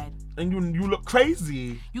dickhead. And you look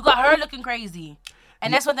crazy. You got her looking crazy.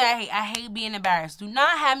 And that's what I hate. I hate being embarrassed. Do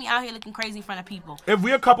not have me out here looking crazy in front of people. If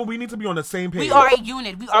we're a couple, we need to be on the same page. We are a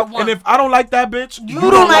unit. We are one. And if I don't like that bitch, you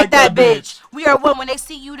don't like that bitch. We are one. When they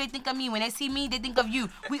see you, they think of me. When they see me, they think of you.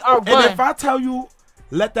 We are one. And if I tell you,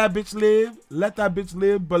 let that bitch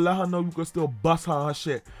live, but let her know you can still bust her on her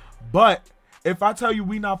shit. But if I tell you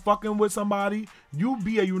we not fucking with somebody, you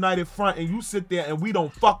be a united front and you sit there and we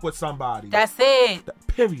don't fuck with somebody. That's it.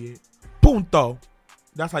 Period. Punto.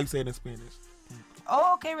 That's how you say it in Spanish.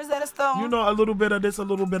 Oh, okay, Rosetta Stone. You know, a little bit of this, a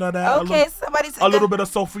little bit of that. Okay, somebody said a little bit of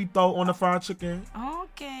sofrito on the fried chicken.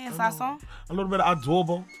 fucking sazon? A little bit of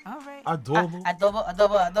adobo. All right. Adobo.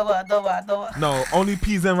 Adobo. No, only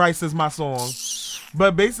peas and rice is my song.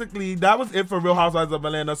 But basically, that was it for Real Housewives of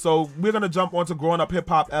Atlanta. So we're gonna jump on to Growing Up Hip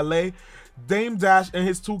Hop LA. Dame Dash and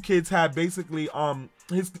his 2 kids had basically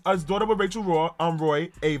his daughter with Rachel Roy,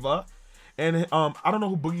 Ava. And I don't know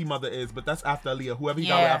who Boogie Mother is, but that's after Aaliyah. Whoever he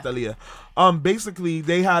got with after Aaliyah. Basically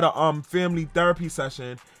they had a family therapy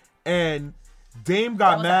session, and Dame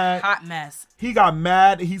got mad. A hot mess. He got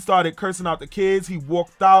mad. He started cursing out the kids. He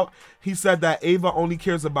walked out. He said that Ava only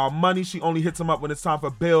cares about money. She only hits him up when it's time for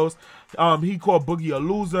bills. He called Boogie a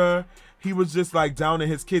loser. He was just like down on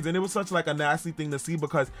his kids, and it was such like a nasty thing to see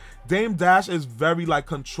because Dame Dash is very like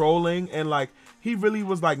controlling, and like he really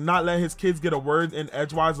was like not letting his kids get a word in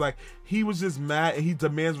edgewise. Like he was just mad, and he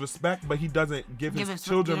demands respect, but he doesn't give his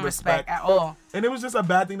children respect at all. And it was just a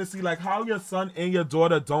bad thing to see, like how your son and your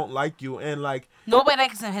daughter don't like you, and like nobody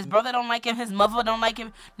likes him. His brother don't like him. His mother don't like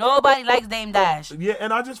him. Nobody likes Dame Dash. Yeah,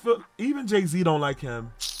 and I just feel even Jay-Z don't like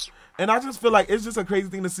him. And I just feel like it's just a crazy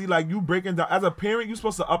thing to see, like you breaking down. As a parent, you're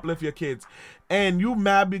supposed to uplift your kids, and you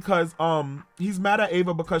mad because he's mad at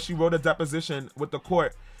Ava because she wrote a deposition with the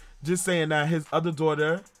court, just saying that his other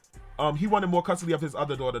daughter, he wanted more custody of his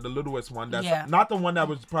other daughter, the littlest one. That's not the one that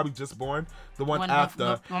was probably just born, the one after.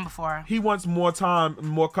 The one before. He wants more time,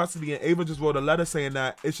 more custody, and Ava just wrote a letter saying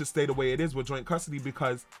that it should stay the way it is with joint custody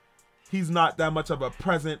because he's not that much of a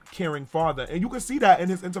present, caring father. And you can see that in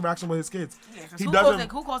his interaction with his kids. Yeah,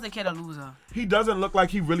 who calls the kid a loser? He doesn't look like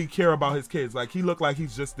he really care about his kids. Like, he look like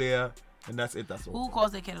he's just there, and that's it. That's all. Who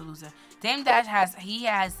calls the kid a loser? Dame Dash has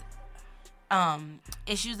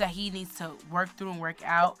issues that he needs to work through and work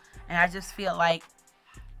out. And I just feel like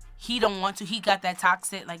he don't want to. He got that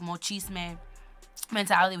toxic, like, machismo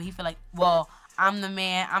mentality where he feel like, well, I'm the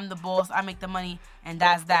man, I'm the boss, I make the money, and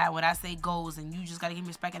that's that. What I say goes, and you just gotta give me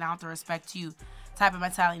respect, and I have to respect you type of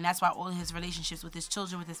mentality. And that's why all his relationships with his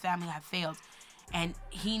children, with his family have failed. And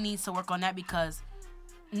he needs to work on that because,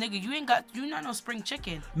 nigga, you not no spring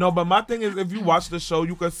chicken. No, but my thing is, if you watch the show,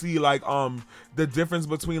 you can see like the difference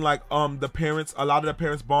between like the parents, a lot of the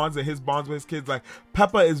parents' bonds and his bonds with his kids. Like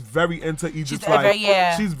Peppa is very into Idris'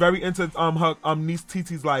 life. She's very into her niece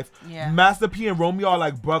Titi's life. Yeah. Master P and Romeo are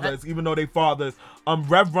like brothers, even though they fathers.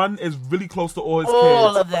 Rev Run is really close to all his kids.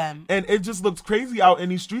 All of them. And it just looks crazy out in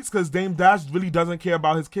these streets because Dame Dash really doesn't care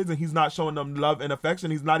about his kids, and he's not showing them love and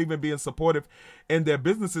affection. He's not even being supportive in their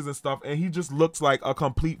businesses and stuff, and he just looks like a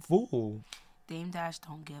complete fool. Dame Dash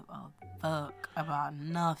don't give a fuck about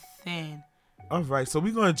nothing. All right, so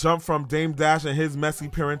we're going to jump from Dame Dash and his messy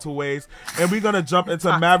parental ways, and we're going to jump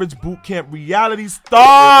into Marriage Boot Camp reality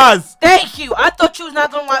stars. Thank you. I thought you was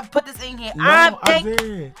not going to put this in here. No, I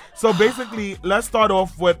did. So basically, let's start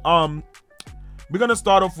off with we're going to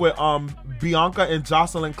start off with Bianca and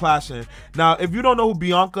Jocelyn clashing. Now, if you don't know who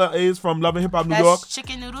Bianca is from Love and Hip Hop New York,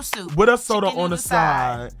 chicken noodle soup with a soda on the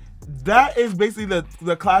side. That is basically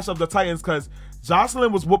the clash of the titans because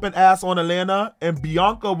Jocelyn was whooping ass on Atlanta, and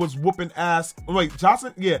Bianca was whooping ass.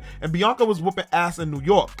 And Bianca was whooping ass in New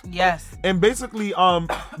York. Yes. And basically,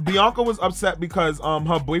 Bianca was upset because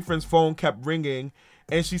her boyfriend's phone kept ringing,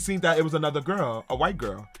 and she seen that it was another girl, a white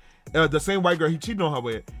girl, the same white girl he cheated on her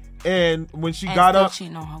with. And when she got up,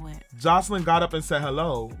 Jocelyn got up and said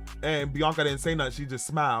hello, and Bianca didn't say nothing. She just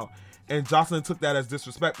smiled. And Jocelyn took that as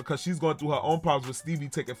disrespect because she's going through her own problems with Stevie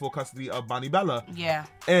taking full custody of Bonnie Bella. Yeah.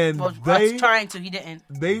 And he didn't.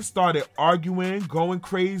 They started arguing, going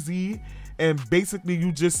crazy, and basically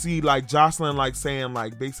you just see like Jocelyn like saying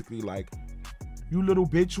like basically like, you little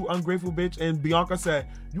bitch, you ungrateful bitch. And Bianca said,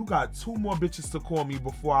 you got 2 more bitches to call me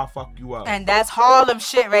before I fuck you up. And that's Harlem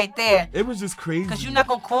shit right there. It was just crazy. Because you're not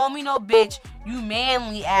going to call me no bitch, you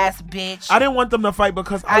manly ass bitch. I didn't want them to fight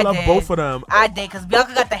because I love both of them. I did, because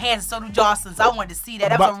Bianca got the hands and so do Jocelyn. So I wanted to see that.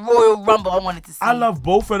 That was a Royal Rumble I wanted to see. I love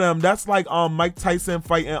both of them. That's like Mike Tyson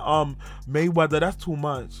fighting Mayweather. That's too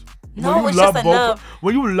much. No, it's just enough.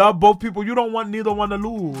 When you love both people, you don't want neither one to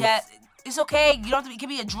lose. Yeah. It's okay. You don't have to. It can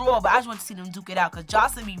be a draw, but I just want to see them duke it out. Cause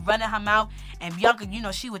Jocelyn be running her mouth, and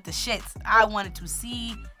Bianca, she with the shits. I wanted to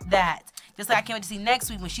see that. Just like I can't wait to see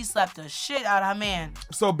next week when she slapped the shit out of her man.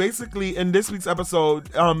 So basically, in this week's episode,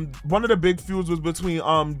 one of the big feuds was between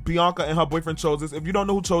Bianca and her boyfriend Chose. If you don't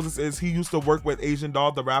know who Chose is, he used to work with Asian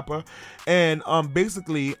Doll, the rapper, and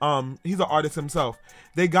basically, he's an artist himself.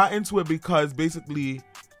 They got into it because basically,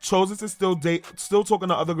 Chose is still talking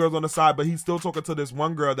to other girls on the side, but he's still talking to this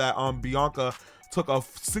one girl that Bianca took a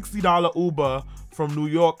 $60 Uber from New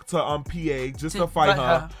York to PA just to fight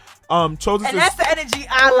her. Chose and that's the energy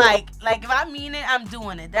I like. Like, if I mean it, I'm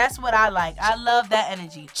doing it. That's what I like. I love that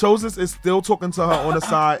energy. Chose is still talking to her on the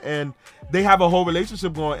side, and they have a whole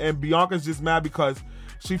relationship going, and Bianca's just mad because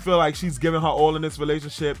She feel like she's giving her all in this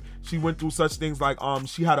relationship. She went through such things like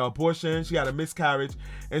she had an abortion, she had a miscarriage,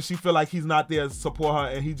 and she feel like he's not there to support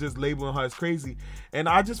her, and he just labeling her as crazy. And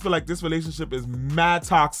I just feel like this relationship is mad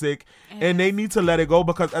toxic, and they need to let it go,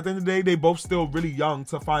 because at the end of the day, they both still really young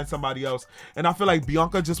to find somebody else. And I feel like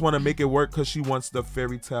Bianca just want to make it work because she wants the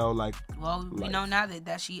fairy tale Well, we know now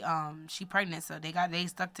that she pregnant, so they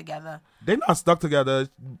stuck together. They're not stuck together,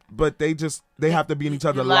 but they have to be in each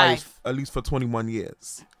other's life at least for 21 years.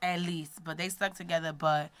 At least, but they stuck together.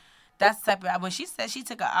 But that's the type of, when she said she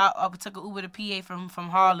took a Uber to PA from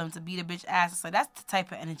Harlem to beat a bitch ass, so that's the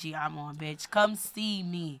type of energy I'm on, bitch. Come see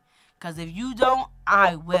me, cause if you don't,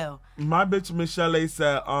 I will. My bitch Michelle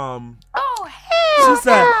said, oh hell, she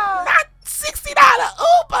said, not $60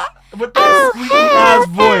 Uber with that squeaky ass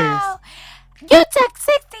voice. You took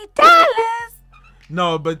 $60.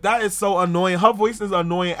 No, but that is so annoying. Her voice is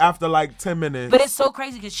annoying after like 10 minutes. But it's so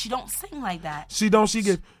crazy because she don't sing like that. She don't. She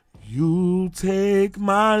get, you take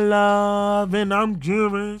my love and I'm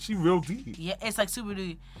giving. She real deep. Yeah, it's like super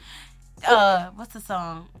deep. What's the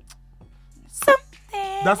song?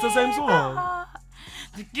 Something. That's the same song.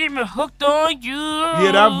 To get me hooked on you.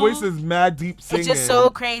 Yeah, that voice is mad deep singing. It's just so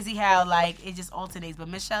crazy how like it just alternates. But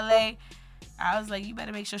Michelle, I was like, you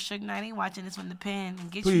better make sure Suge Knight ain't watching this from the pen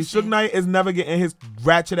and get Please, you Suge Knight is never getting his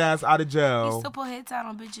ratchet ass out of jail. He still put hits out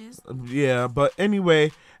on bitches. Yeah, but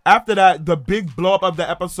anyway, after that, the big blow up of the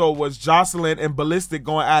episode was Jocelyn and Ballistic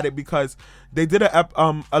going at it because they did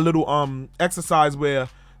a little exercise where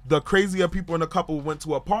the crazier people in the couple went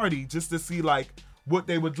to a party just to see like what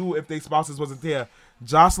they would do if their spouses wasn't there.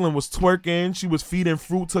 Jocelyn was twerking, she was feeding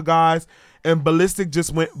fruit to guys, and Ballistic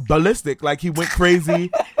just went ballistic. Like, he went crazy.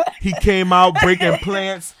 He came out breaking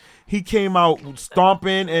plants. He came out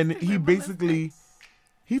stomping, and he basically,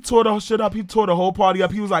 he tore the shit up. He tore the whole party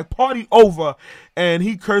up. He was like, party over. And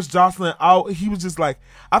he cursed Jocelyn out. He was just like,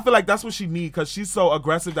 I feel like that's what she need, because she's so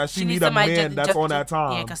aggressive that she need a man that's on that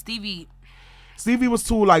time. Yeah, because Stevie was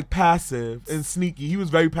too like passive and sneaky. He was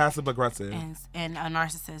very passive aggressive and a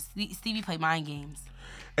narcissist. Stevie played mind games.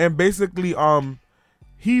 And basically,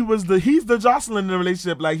 he's the Jocelyn in the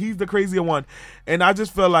relationship. Like, he's the crazier one. And I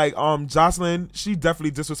just feel like Jocelyn, she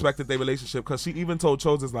definitely disrespected their relationship, because she even told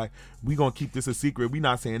Chose, like, we gonna keep this a secret. We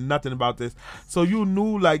not saying nothing about this. So you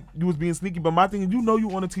knew like you was being sneaky. But my thing is, you know you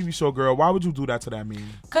on a TV show, girl. Why would you do that to that man?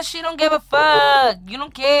 Because she don't give a fuck. You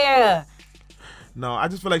don't care. No, I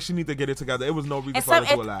just feel like she need to get it together. It was no reason for her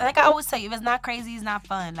to do a lot. Like I always say, if it's not crazy, it's not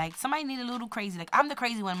fun. Like, somebody need a little crazy. Like, I'm the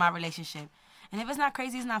crazy one in my relationship. And if it's not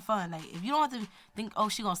crazy, it's not fun. Like, if you don't have to think, oh,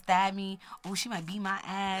 she gonna stab me, oh, she might beat my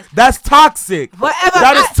ass. That's toxic. Whatever.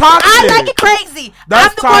 That is toxic. I like it crazy.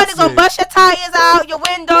 That's I'm the one that's gonna bust your tires out, your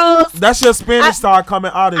windows. That's your Spanish star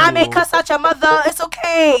coming out of you. I may cuss out your mother. It's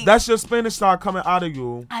okay. That's your Spanish star coming out of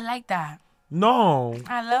you. I like that. No.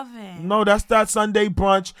 I love it. No, that's that Sunday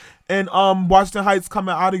brunch and Washington Heights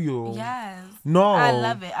coming out of you. Yes. No. I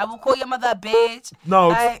love it. I will call your mother a bitch.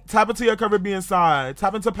 No, tap into your Caribbean side.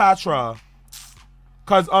 Tap into Patra.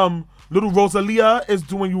 Cause little Rosalia is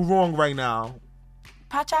doing you wrong right now.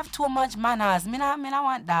 Patra have too much manners. Me not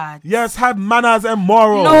want that. Yes, have manners and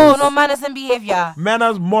morals. No manners and behavior.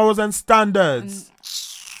 Manners, morals, and standards.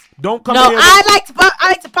 Don't come here. No, I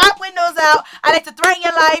like to pop windows out. I like to threaten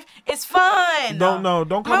your life. It's fun.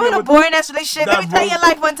 Don't come here with a boring ass relationship. Let me threaten your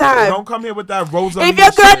life one time. Don't come here with that Rosalia. If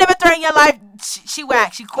your girl never threaten your life, she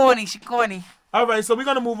whack. She corny. All right, so we're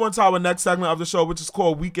going to move on to our next segment of the show, which is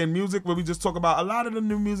called Weekend Music, where we just talk about a lot of the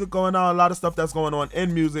new music going on, a lot of stuff that's going on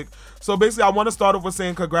in music. So basically, I want to start off with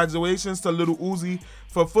saying congratulations to Lil Uzi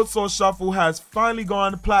for Futsal Shuffle has finally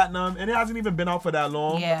gone platinum, and it hasn't even been out for that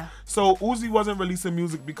long. Yeah. So Uzi wasn't releasing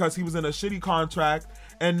music because he was in a shitty contract,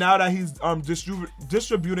 and now that he's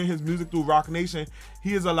distributing his music through Rock Nation,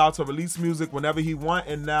 he is allowed to release music whenever he wants,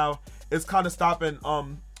 and now it's kind of stopping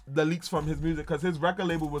the leaks from his music, because his record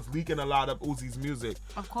label was leaking a lot of Uzi's music.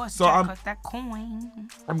 Of course, so that coin.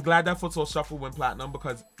 I'm glad that Futsal Shuffle went platinum,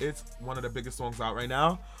 because it's one of the biggest songs out right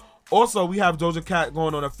now. Also, we have Doja Cat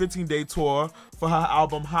going on a 15-day tour for her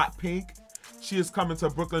album Hot Pink. She is coming to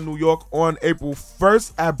Brooklyn, New York on April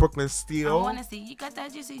 1st at Brooklyn Steel. I want to see. You got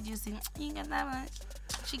that juicy. You got that much.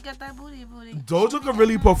 She got that booty. Doja could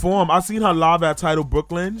really perform. I seen her live at Tidal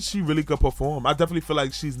Brooklyn. She really could perform. I definitely feel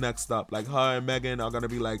like she's next up. Like, her and Megan are gonna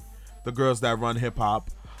be like the girls that run hip hop.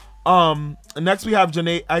 Next we have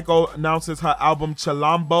Janae Aiko announces her album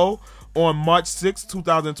Chilambo on March 6,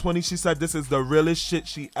 2020. She said this is the realest shit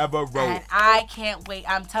she ever wrote. And I can't wait.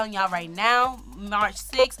 I'm telling y'all right now, March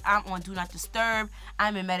 6th, I'm on Do Not Disturb.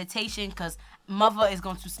 I'm in meditation because Mother is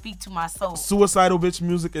going to speak to my soul. Suicidal Bitch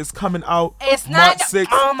music is coming out. It's March not 6th,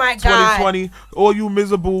 oh my God. 2020. All you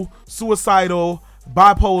miserable, suicidal,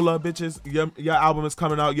 Bipolar, bitches. Your album is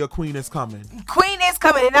coming out. Your queen is coming. Queen is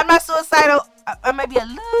coming, and I'm not suicidal. I might be a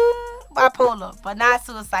little bipolar, but not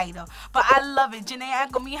suicidal. But I love it. Janae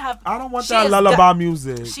Ankle, I don't want that lullaby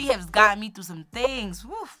music. She has gotten me through some things.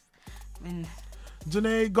 Woof. And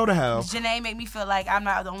Janae, go to hell. Janae make me feel like I'm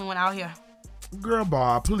not the only one out here. Girl,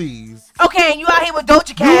 bar, please. Okay, and you out here with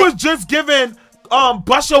Doja Cat. You was just giving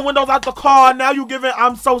bust your windows out the car. Now you giving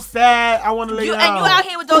I'm so sad. I want to lay down. And you out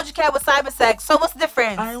here with Doja Cat with cyber sex. So what's the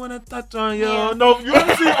difference? I want to touch on you. Yeah. No, you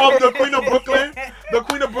ever see the Queen of Brooklyn? The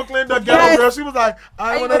Queen of Brooklyn, the ghetto girl. She was like,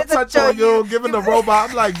 I want to touch on you, giving the robot.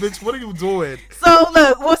 I'm like, bitch, what are you doing? So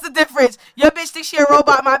look, what's the difference? Your bitch thinks she a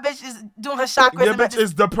robot. My bitch is doing her chakras. Your bitch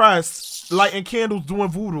is depressed, lighting candles, doing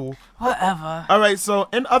voodoo. Whatever. All right, so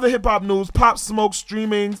in other hip hop news, Pop Smoke's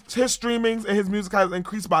his streamings and his music has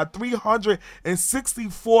increased by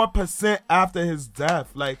 364% after his death.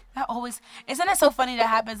 Like, that always, isn't it so funny that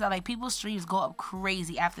happens that like people's streams go up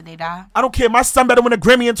crazy after they die? I don't care. My son better win a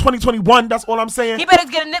Grammy in 2021. That's all I'm saying. He better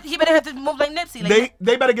get he better have to move like Nipsey. Like,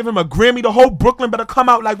 they better give him a Grammy. The whole Brooklyn better come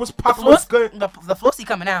out like what's poppin', what's good. The Flossy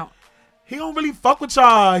coming out. He don't really fuck with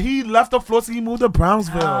y'all. He left the Flossy. He moved to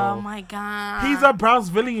Brownsville. Oh my God. He's a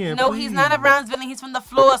Brownsvillian. No, please. He's not a Brownsvillian. He's from the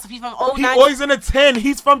Floss. He's from 09. He always in a 10.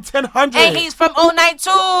 He's from 1000. And he's from 09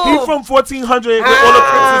 too. He's from 1400. Where all the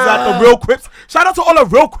Crips is at, the real Crips. Shout out to all the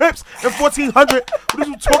real Crips in 1400. What are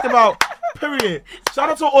you talking about? Period. Shout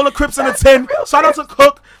out to all the Crips in the 10. Shout out to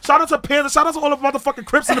Cook. Shout out to Panther. Shout out to all the motherfucking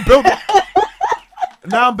Crips in the building.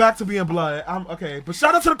 Now I'm back to being blood. I'm okay. But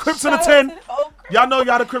shout out to the Crips in the 10. Y'all know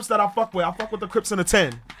y'all the Crips that I fuck with. I fuck with the Crips in the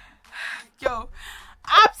 10. Yo,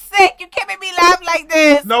 I'm sick. You can't make me laugh like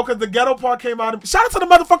this. No, because the ghetto part came out. Shout out to the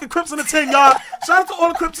motherfucking Crips in the 10, y'all. Shout out to all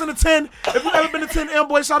the Crips in the 10. If you ever been to 10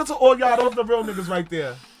 Amboy, shout out to all y'all. Those are the real niggas right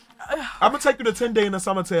there. I'm going to take you to 10 Day in the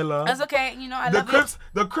Summer, Taylor. That's okay. You know, I the love Crips, it.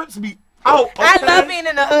 The Crips be out. Okay? I love being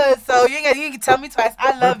in the hood, so you can tell me twice.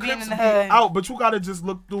 I love being in the hood. Out, but you gotta just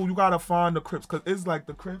look through. You gotta find the Crips, cause it's like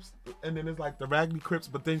the Crips, and then it's like the raggedy Crips.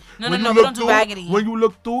 But then no, we don't do raggedy. When you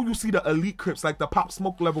look through, you see the elite Crips, like the Pop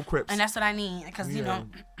Smoke level Crips. And that's what I need, cause you know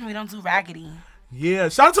we don't do raggedy. Yeah,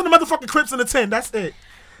 shout out to the motherfucking Crips in the 10. That's it.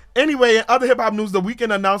 Anyway, in other hip hop news, The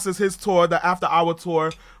Weeknd announces his tour, the After Hour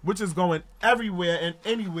tour, which is going everywhere and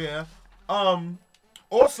anywhere.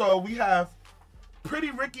 Also, we have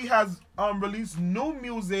Pretty Ricky has released new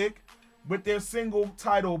music with their single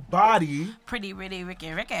titled Body. Pretty Ricky.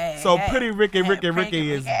 So Pretty Ricky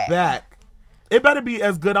is back. It better be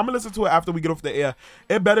as good. I'm going to listen to it after we get off the air.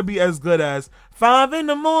 It better be as good as 5 in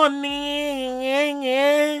the morning.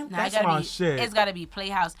 That's my shit. It's got to be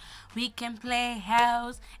Playhouse. We can play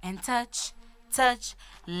house and touch,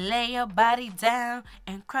 lay your body down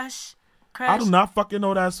and crush. I do not fucking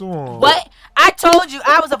know that song. What? I told you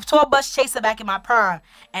I was a tour bus chaser back in my prime,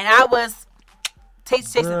 and I was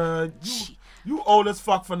chasing. You old as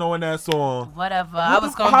fuck for knowing that song. Whatever. I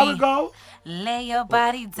was gonna How it go? Lay your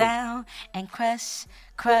body down and crush.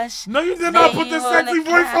 No, you did not put the sexy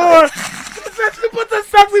voice on. You put the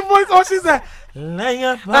sexy voice on. She said, lay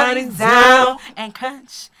your body down and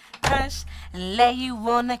crush. Lay you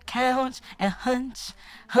on the couch and hunch.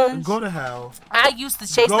 Go to hell. I used to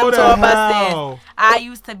chase them tour buses. I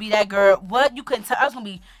used to be that girl. What? You couldn't tell. I was going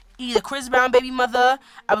to be either Chris Brown baby mother,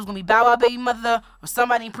 I was going to be Bow Wow baby mother, or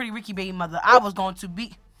somebody named Pretty Ricky baby mother. I was going to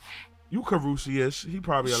be. You Karuchi-ish. He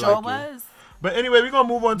probably sure like was. You. But anyway, we're going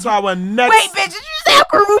to move on to our next. Wait, bitch, did you say I'm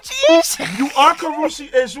Karuchi-ish? You are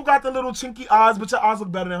Karuchi-ish. You got the little chinky eyes, but your eyes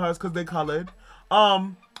look better than hers because they colored.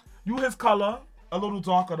 You his color. A little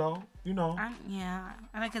darker, though. You know. I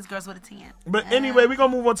like his girls with a tan. But anyway, we're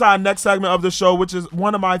going to move on to our next segment of the show, which is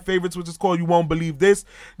one of my favorites, which is called You Won't Believe This.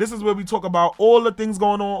 This is where we talk about all the things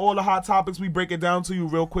going on, all the hot topics. We break it down to you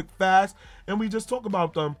real quick, fast, and we just talk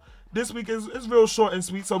about them. This week is real short and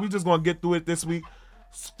sweet, so we just going to get through it this week.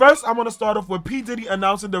 First, I want to start off with P. Diddy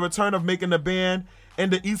announcing the return of Making the Band,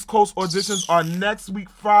 and the East Coast auditions are next week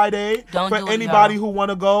Friday. For anybody who want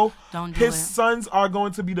to go. His sons are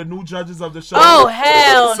going to be the new judges of the show. Oh,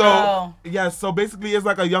 hell no. Yes, so basically it's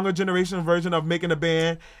like a younger generation version of Making a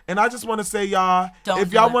Band. And I just want to say, y'all,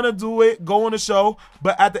 if y'all want to do it, go on the show.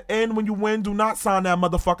 But at the end, when you win, do not sign that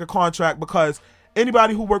motherfucking contract, because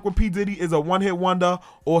anybody who worked with P. Diddy is a one-hit wonder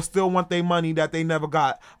or still want their money that they never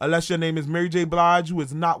got. Unless your name is Mary J. Blige, who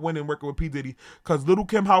is not winning working with P. Diddy. Because Little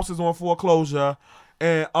Kim house is on foreclosure.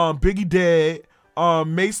 And Biggie dead.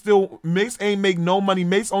 Mace ain't make no money.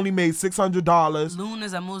 Mace only made $600. Loon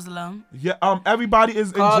is a Muslim. Yeah. Everybody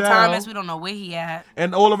is in jail. Thomas, we don't know where he at.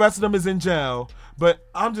 And all the rest of them is in jail. But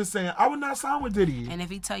I'm just saying, I would not sign with Diddy. And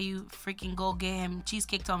if he tell you freaking go get him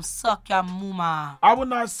cheesecake, tell him suck your muma. I would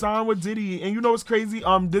not sign with Diddy. And you know what's crazy?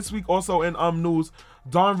 This week also in news,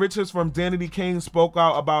 Dawn Richards from Danity Kane spoke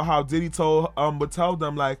out about how Diddy would tell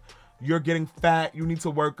them like, you're getting fat, you need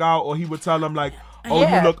to work out, or he would tell them like, oh,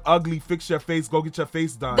 you look ugly, fix your face, go get your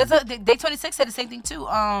face done. Day 26 said the same thing too.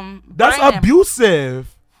 That's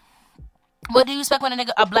abusive. What do you expect when a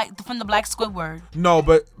nigga from the Black Squidward? No,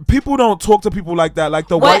 but people don't talk to people like that. Like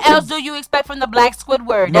what else do you expect from the Black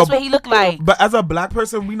Squidward? That's what he looked like. But as a black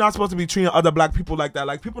person, we're not supposed to be treating other black people like that.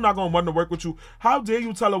 Like people not gonna want to work with you. How dare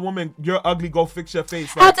you tell a woman you're ugly? Go fix your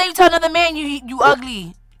face. Like, how dare you tell another man you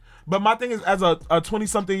ugly? But my thing is, as a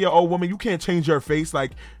 20-something-year-old woman, you can't change your face.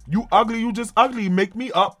 Like, you ugly, you just ugly. Make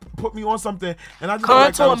me up, put me on something. And I just feel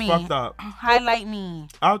like that was fucked up. Highlight me.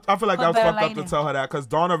 I feel like that was fucked up to tell her that, because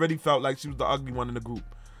Dawn already felt like she was the ugly one in the group.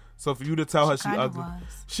 So for you to tell her she ugly.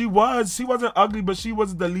 She wasn't ugly, but she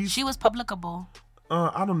was the least. She was publicable.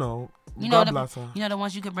 I don't know. You know the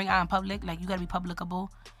ones you can bring out in public? Like, you gotta be publicable.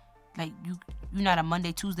 Like, you're not a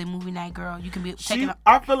Monday, Tuesday movie night girl. You can be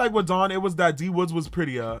I feel like with Dawn, it was that D Woods was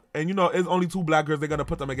prettier. And, you know, it's only two black girls. They're going to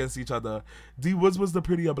put them against each other. D Woods was the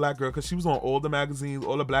prettier black girl because she was on all the magazines,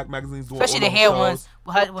 all the black magazines. Especially the hair ones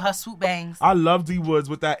with her swoop bangs. I love D Woods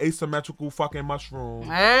with that asymmetrical fucking mushroom.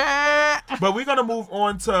 But we're going to move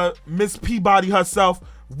on to Miss Peabody herself,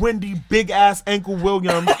 Wendy Big Ass Ankle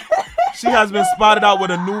Williams. She has been spotted out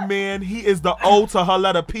with a new man. He is the O to her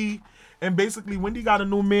letter P. And basically, Wendy got a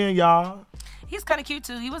new man, y'all. He's kind of cute,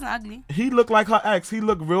 too. He wasn't ugly. He looked like her ex. He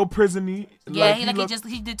looked real prison-y. Yeah,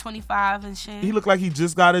 he did 25 and shit. He looked like he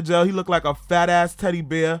just got out of jail. He looked like a fat-ass teddy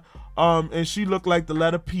bear. And she looked like the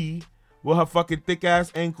letter P with her fucking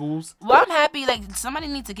thick-ass ankles. Well, I'm happy. Like, somebody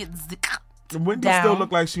needs to get Wendy down. still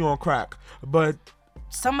look like she on crack. But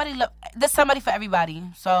there's somebody for everybody.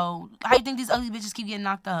 So, how you think these ugly bitches keep getting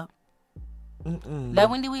knocked up? Let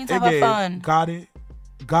Wendy Williams have her fun. Got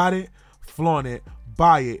it. Flaunt it,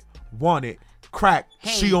 buy it, want it, crack,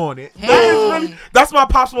 she on it. Hey. That's my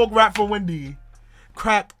Pop Smoke rap for Wendy.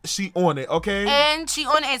 Crack, she on it, okay? And she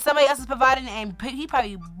on it, and somebody else is providing it, and he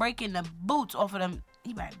probably breaking the boots off of them.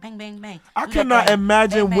 He probably bang, bang, bang. I cannot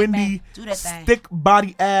imagine Wendy thick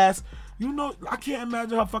body ass. You know, I can't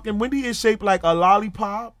imagine her fucking. Wendy is shaped like a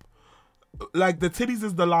lollipop. Like the titties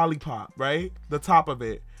is the lollipop, right? The top of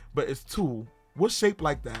it, but it's two. What's shaped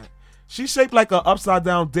like that? She's shaped like an upside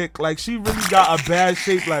down dick. Like, she really got a bad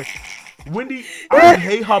shape. Like, Wendy, I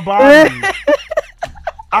hate her body.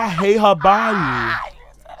 I hate her body.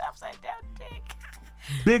 Upside down dick.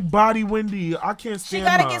 Big body Wendy. I can't stand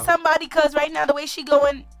her. She gotta get somebody, because right now, the way she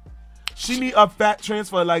going. She need a fat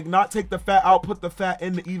transfer. Like, not take the fat out, put the fat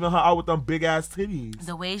in to even her out with them big ass titties.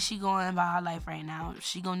 The way she going about her life right now,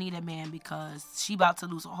 she gonna need a man, because she about to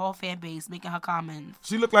lose a whole fan base making her comments.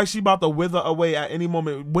 She look like she about to wither away at any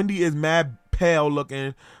moment. Wendy is mad pale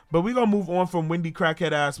looking. But we gonna move on from Wendy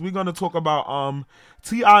crackhead ass. We gonna talk about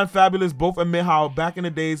T.I. and Fabulous both admit how back in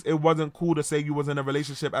the days it wasn't cool to say you was in a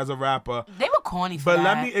relationship as a rapper. They were corny for that. But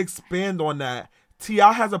let me expand on that.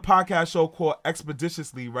 T.I. has a podcast show called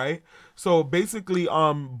Expeditiously, right? So basically,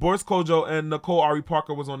 Boris Kojo and Nicole Ari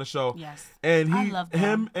Parker was on the show. Yes. And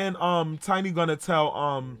him and Tiny gonna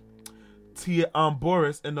tell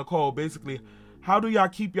Boris and Nicole basically, how do y'all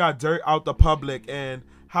keep y'all dirt out the public, and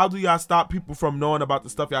how do y'all stop people from knowing about the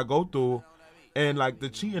stuff y'all go through, and like the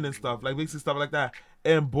cheating and stuff, like basically stuff like that.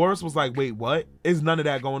 And Boris was like, wait, what? Is none of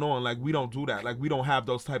that going on? Like, we don't do that. Like, we don't have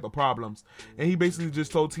those type of problems. And he basically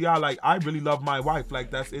just told T.I., like, I really love my wife. Like,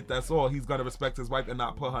 that's it. That's all. He's going to respect his wife and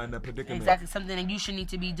not put her in that predicament. Exactly. Something that you should need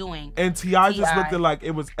to be doing. And T.I. just looked at like it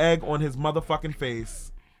was egg on his motherfucking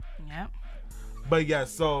face. Yep. But yeah,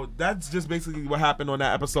 so that's just basically what happened on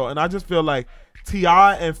that episode. And I just feel like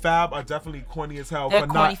T.I. and Fab are definitely corny as hell. They're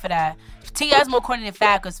corny for that. T.I.'s more corny than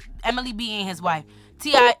Fab, because Emily B ain't his wife.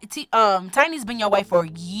 Tiny's been your wife for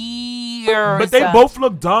years. But they both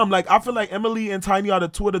look dumb. Like, I feel like Emily and Tiny are the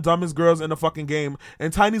two of the dumbest girls in the fucking game.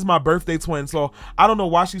 And Tiny's my birthday twin, so I don't know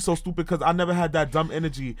why she's so stupid, because I never had that dumb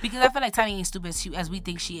energy. Because I feel like Tiny ain't stupid as we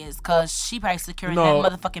think she is, because she probably securing that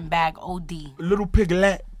motherfucking bag OD. Little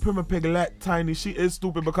piglet, prima piglet, Tiny. She is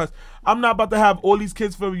stupid, because I'm not about to have all these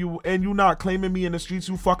kids for you and you not claiming me in the streets.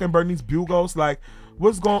 You fucking Bernice Bugos. Like,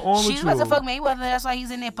 what's going on with you? She's about to fuck Mayweather. That's why he's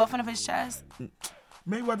in there puffing up his chest.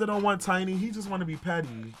 Mayweather don't want Tiny. He just want to be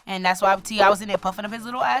petty. And that's why T.I. was in there puffing up his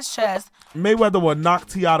little ass chest. Mayweather will knock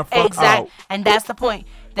T.I. the fuck out. And that's the point.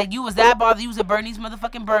 That you was that bothered. You was a Bernie's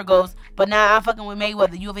motherfucking Burgos. But now I'm fucking with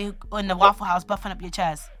Mayweather. You over here in the Waffle House puffing up your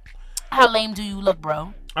chest. How lame do you look,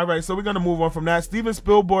 bro? All right, so we're going to move on from that. Steven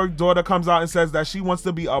Spielberg's daughter comes out and says that she wants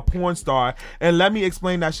to be a porn star. And let me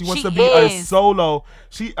explain that she wants to be a solo.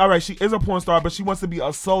 She is a porn star, but she wants to be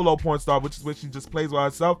a solo porn star, which is what she just plays by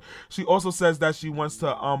herself. She also says that she wants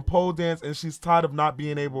to pole dance, and she's tired of not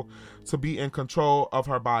being able to be in control of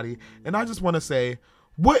her body. And I just want to say,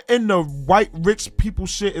 what in the white rich people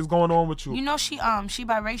shit is going on with you? You know she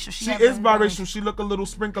biracial. She is biracial. She look a little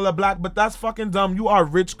sprinkle of black, but that's fucking dumb. You are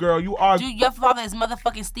rich, girl. You are. Dude, your father is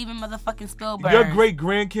motherfucking Steven motherfucking Spielberg. Your great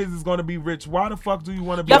grandkids is gonna be rich. Why the fuck do you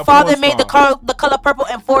want to be? Your father made the color purple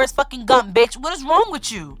and Forrest fucking Gump, bitch. What is wrong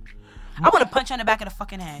with you? I want to punch you on the back of the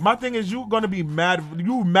fucking head. My thing is, you gonna be mad.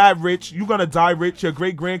 You mad rich. You gonna die rich. Your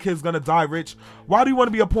great grandkids gonna die rich. Why do you want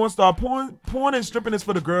to be a porn star? Porn and stripping is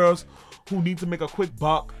for the girls who need to make a quick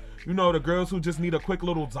buck. You know, the girls who just need a quick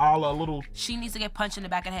little dollar, a little. She needs to get punched in the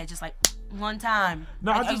back of the head just like one time.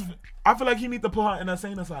 No, I feel like he needs to put her in an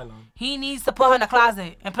insane asylum. He needs to put her in a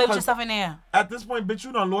closet and play with yourself in there. At this point, bitch,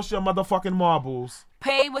 you done lost your motherfucking marbles.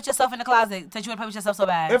 Play with yourself in the closet since you want to play with yourself so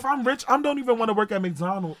bad. If I'm rich, I don't even want to work at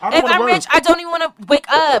McDonald's. If I'm rich, I don't even want to wake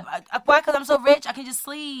up. Why? Because I'm so rich, I can just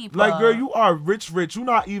sleep. Like, girl, you are rich. You're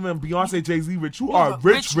not even Beyonce, Jay-Z rich. You are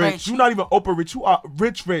rich. You're not even Oprah rich. You are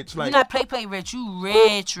rich. Like, you're not play rich. You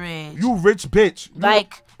rich. You rich bitch.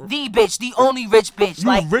 Like, the bitch. The only rich bitch. You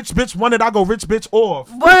like, rich bitch wanted, I go rich bitch off.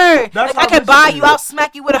 Word. Like, I can buy you. I'll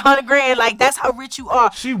smack you with $100,000. Like, that's how rich you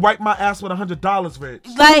are. She wiped my ass with $100 rich.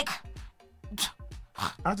 Like,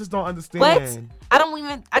 I just don't understand. What? I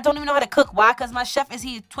don't even know how to cook. Why? Because my chef is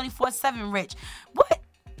here 24/7 rich. What?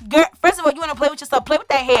 Girl, first of all, you want to play with yourself. Play with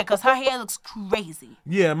that hair because her hair looks crazy.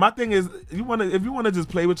 Yeah, my thing is, if you want to just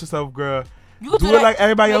play with yourself, girl, do it like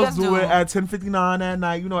everybody else do it at 10:59 at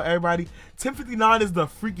night. You know, everybody. 10:59 is the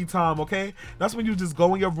freaky time, okay? That's when you just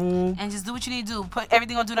go in your room. And just do what you need to do. Put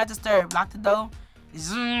everything on Do Not Disturb. Lock the door.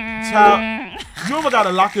 Child, you ever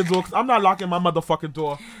gotta lock your door? Because I'm not locking my motherfucking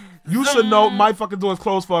door. You should know my fucking door is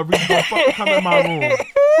closed for a reason. Don't fucking come in my room.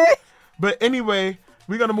 But anyway,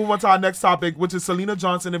 we're going to move on to our next topic, which is Selena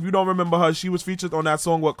Johnson. If you don't remember her, she was featured on that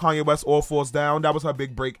song with Kanye West, All Falls Down. That was her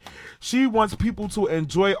big break. She wants people to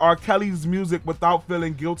enjoy R. Kelly's music without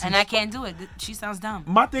feeling guilty. And I can't do it. She sounds dumb.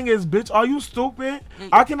 My thing is, bitch, are you stupid?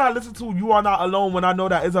 I cannot listen to You Are Not Alone when I know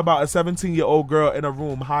that it's about a 17-year-old girl in a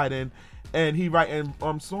room hiding, and he writing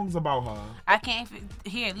songs about her. I can't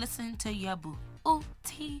hear. Listen to your boo. Ooh,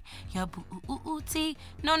 T, your boo, ooh, T.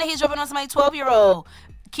 Knowing that he's dropping on somebody 12-year-old.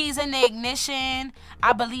 Keys in the ignition.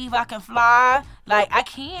 I believe I can fly. Like, I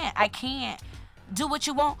can't. Do what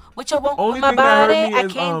you want with my body. I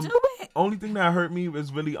can't do it. Only thing that hurt me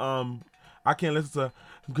is really, I can't listen to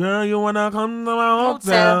Girl, you wanna come to my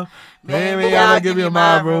hotel? Baby, I'll give you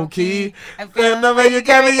my room key. And feel the way you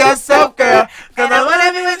carry yourself, girl. Cause I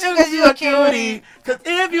wanna be with you cause you a cutie. Cause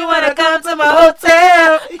if you wanna come to my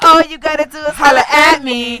hotel, all you gotta do is holler at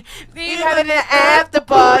me. We having an after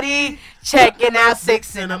party. Checking out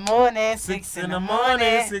 6 in the morning. 6 in the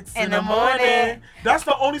morning. 6 in the morning. That's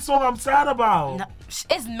the only song I'm sad about. No,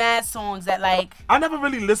 it's mad songs that like. I never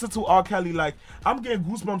really listened to R. Kelly. Like, I'm getting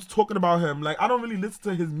goosebumps talking about him. Like, I don't really listen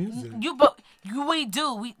to his music. We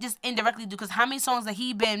do. We just indirectly do. Because how many songs that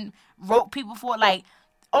he been wrote people for? Like,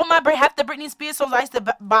 oh my, half the Britney Spears songs I used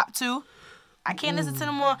to bop to. I can't listen to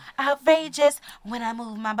them more. Outrageous when I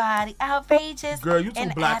move my body. Outrageous. Girl, you too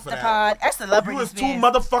black for that. I still love Britney Spears. You is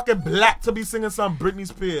too motherfucking black to be singing some Britney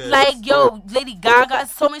Spears. Like, yo, Lady Gaga,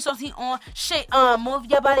 so many songs he on. Shit, move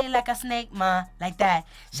your body like a snake, ma. Like that.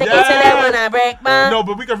 Shake it to that when I break, ma. No,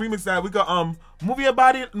 but we can remix that. We can, move your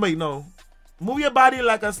body. Wait, no. Move your body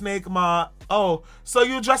like a snake, ma. Oh, so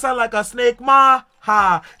you dressing like a snake, ma?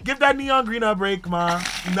 Ha. Give that neon green a break, ma.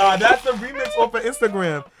 Nah, that's the remix off of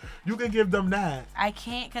Instagram. You can give them that. I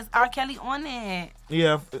can't because R. Kelly on it.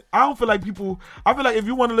 Yeah, I don't feel like people. I feel like if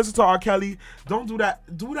you want to listen to R. Kelly, don't do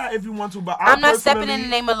that. Do that if you want to. But I'm not stepping in the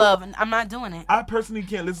name of love. I'm not doing it. I personally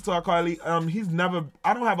can't listen to R. Kelly. He's never.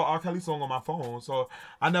 I don't have an R. Kelly song on my phone, so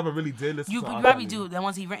I never really did listen to R. Kelly. You probably do. The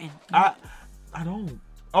ones he written. I don't.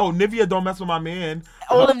 Oh, Nivea, Don't Mess With My Man.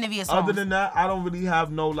 All of Nivea songs. Other than that, I don't really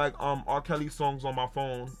have no like R. Kelly songs on my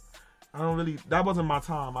phone. I don't really. That wasn't my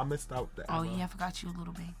time. I missed out that. Oh yeah, I forgot you a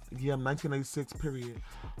little bit. Yeah, 1986 period.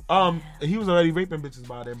 He was already raping bitches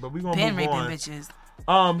by then, but we gonna move on. Bitches.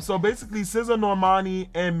 So basically, SZA, Normani,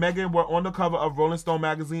 and Megan were on the cover of Rolling Stone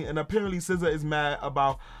magazine, and apparently SZA is mad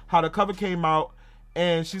about how the cover came out,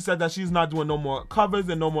 and she said that she's not doing no more covers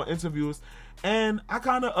and no more interviews. And I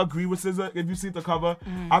kind of agree with SZA. If you see the cover,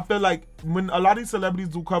 I feel like when a lot of these celebrities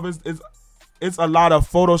do covers, it's a lot of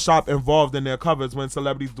Photoshop involved in their covers when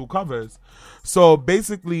celebrities do covers. So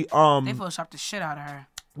basically, they Photoshop the shit out of her.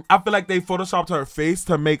 I feel like they photoshopped her face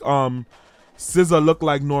to make SZA look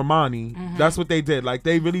like Normani. Mm-hmm. That's what they did. Like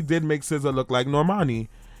they really did make SZA look like Normani.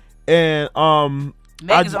 And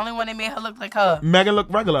Megan's the only one that made her look like her. Megan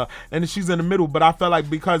looked regular, and she's in the middle. But I felt like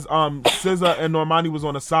because SZA and Normani was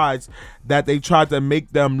on the sides, that they tried to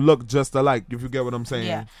make them look just alike. If you get what I'm saying.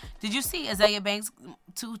 Yeah. Did you see Azalea Banks'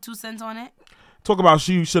 two cents on it? Talk about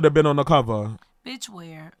she should have been on the cover. Bitch,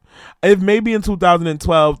 where? If maybe in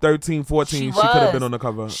 2012, 13, 14, she could have been on the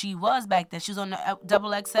cover. She was back then. She was on the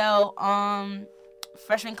double XL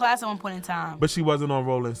freshman class at one point in time. But she wasn't on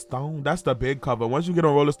Rolling Stone. That's the big cover. Once you get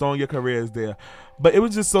on Rolling Stone, your career is there. But it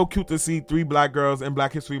was just so cute to see 3 black girls in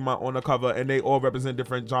Black History Month on the cover, and they all represent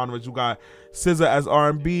different genres. You got SZA as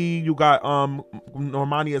R&B, you got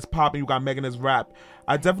Normani as pop, and you got Megan as rap.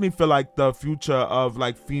 I definitely feel like the future of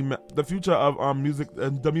music,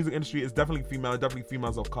 the music industry is definitely female, definitely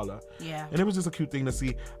females of color. Yeah. And it was just a cute thing to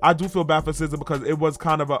see. I do feel bad for SZA because it was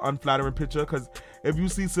kind of an unflattering picture. Because if you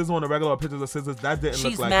see SZA on the regular pictures of SZA, that didn't look like her.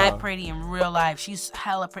 She's mad pretty in real life. She's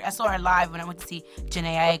hella pretty. I saw her live when I went to see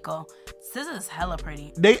Jhené Aiko. SZA's hella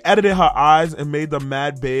pretty. They edited her eyes and made them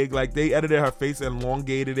mad big. Like they edited her face and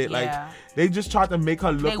elongated it. Yeah. Like they just tried to make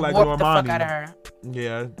her look like warped Normani. the fuck out of her.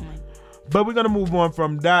 Yeah. But we're going to move on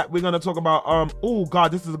from that. We're going to talk about, oh,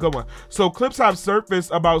 God, this is a good one. So clips have surfaced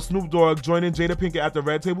about Snoop Dogg joining Jada Pinkett at the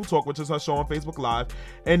Red Table Talk, which is her show on Facebook Live.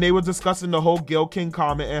 And they were discussing the whole Gayle King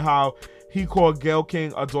comment and how he called Gayle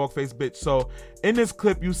King a dog-faced bitch. So in this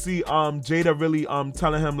clip, you see Jada really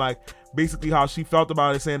telling him, like, basically how she felt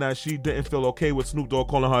about it, saying that she didn't feel okay with Snoop Dogg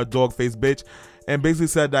calling her a dog-faced bitch. And basically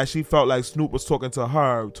said that she felt like Snoop was talking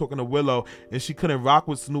to Willow, and she couldn't rock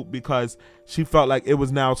with Snoop because she felt like it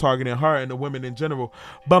was now targeting her and the women in general.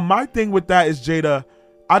 But my thing with that is Jada,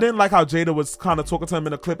 I didn't like how Jada was kind of talking to him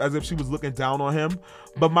in the clip as if she was looking down on him.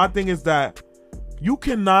 But my thing is that you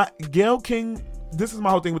cannot, Gayle King, this is my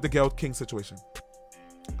whole thing with the Gayle King situation.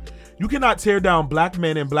 You cannot tear down black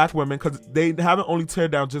men and black women because they haven't only tear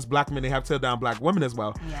down just black men, they have tear down black women as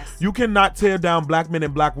well. Yes. You cannot tear down black men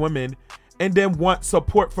and black women and then want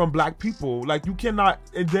support from black people. Like you cannot,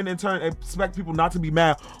 and then in turn expect people not to be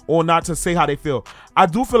mad or not to say how they feel. I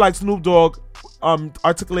do feel like Snoop Dogg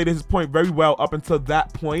articulated his point very well up until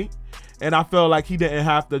that point, and I feel like he didn't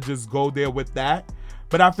have to just go there with that.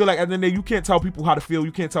 But I feel like at the end of the day, you can't tell people how to feel.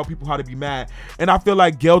 You can't tell people how to be mad. And I feel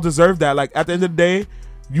like Gayle deserved that. Like at the end of the day,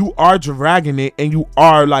 you are dragging it, and you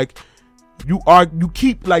are like, you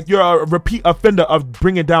keep like you're a repeat offender of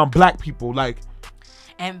bringing down black people. Like.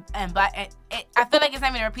 And black, I feel like it's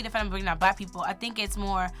not even a repeat offender bringing down black people. I think it's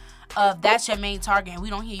more of that's your main target, and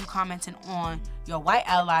we don't hear you commenting on your white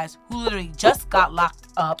allies who literally just got locked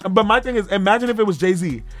up. But my thing is, imagine if it was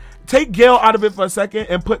Jay-Z. Take Gayle out of it for a second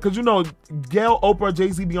and put, because you know, Gayle, Oprah,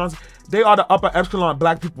 Jay-Z, Beyonce, they are the upper echelon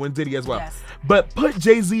black people in Diddy as well. Yes. But put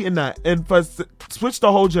Jay-Z in that and switch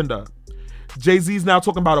the whole gender. Jay-Z's now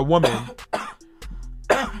talking about a woman.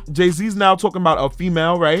 Jay-Z's now talking about a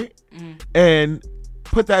female, right? And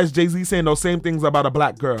put that as Jay-Z saying those same things about a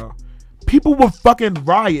black girl. People would fucking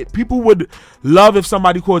riot. People would love if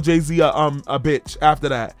somebody called Jay-Z a bitch after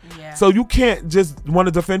that. Yeah. So you can't just want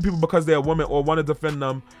to defend people because they're a woman or want to defend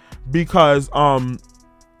them because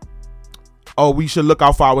we should look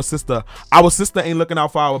out for our sister. Our sister ain't looking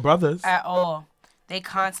out for our brothers At all. They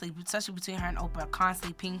constantly, especially between her and Oprah,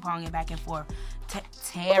 constantly ping-ponging back and forth,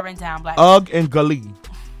 tearing down black Ugg and Gully.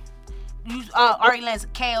 Ari Lenz,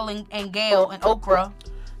 Kale and Gayle and Okra.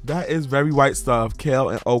 That is very white stuff. Kale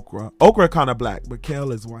and okra. Okra kind of black, but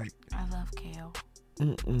kale is white. I love Kale. I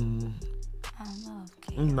love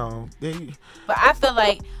Kale. No. But I feel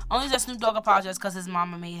like only that Snoop Dogg apologized because his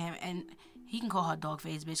mama made him, and he can call her dog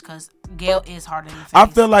face bitch because Gayle is harder in the face. I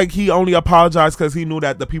feel like he only apologized because he knew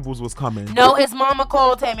that the peoples was coming. No, his mama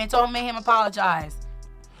called him and told him, made him apologize.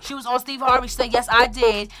 She was on Steve Harvey. She said, yes, I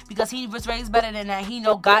did, because he was raised better than that. He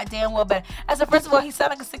know goddamn well better. I said, first of all, he sound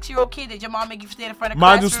like a 6-year-old kid that your mom make you stand in front of the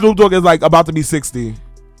Mind you, classroom. Snoop Dogg is like about to be 60.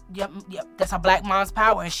 Yep, that's a black mom's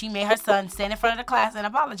power. And she made her son stand in front of the class and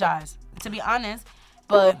apologize, to be honest.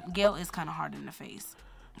 But Gayle is kind of hard in the face.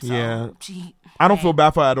 So Yeah. I don't feel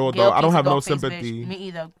bad for her at all, though. I don't have no sympathy. Bitch. Me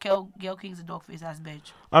either. Gayle King's a dog face ass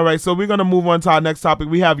bitch. All right, so we're going to move on to our next topic.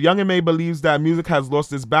 We have Young M.A believes that music has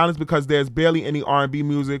lost its balance because there's barely any R&B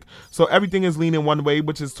music. So everything is leaning one way,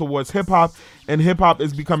 which is towards hip-hop. And hip-hop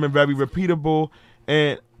is becoming very repeatable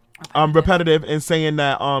and repetitive, and saying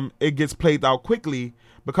that it gets played out quickly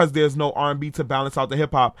because there's no R&B to balance out the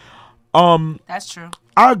hip-hop. That's true.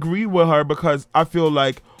 I agree with her because I feel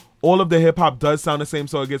like all of the hip hop does sound the same,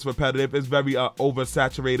 so it gets repetitive. It's very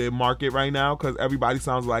oversaturated market right now because everybody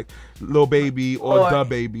sounds like Lil Baby or Da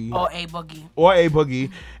Baby or A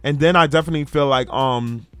Boogie. And then I definitely feel like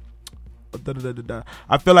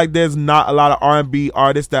I feel like there's not a lot of R&B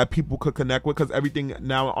artists that people could connect with because everything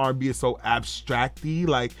now in R&B is so abstracty,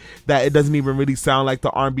 like that it doesn't even really sound like the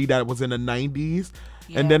R&B that was in the 90s.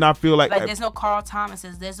 Yeah. And then I feel like there's no Carl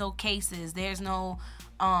Thomases, there's no Cases, there's no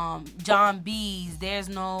John B's, there's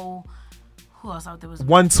no who else out there was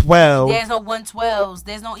 112. There's no 112s,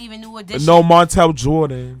 there's no even New Edition. No Montel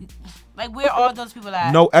Jordan. Like where are those people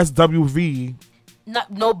at? No SWV.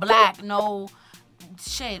 No Black, no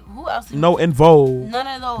shit. Who else? No In Vogue. None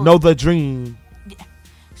of those. No The Dream. Yeah.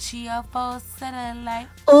 She a full satellite.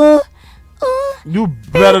 You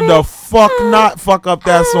better the fuck not fuck up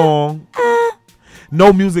that song.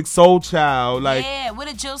 No Music Soul Child. Like, yeah, with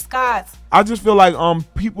the Jill Scotts. I just feel like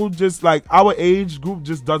people just like our age group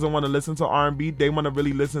just doesn't want to listen to R&B. They want to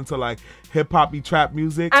really listen to like hip hoppy trap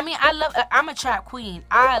music. I mean, I'm a trap queen.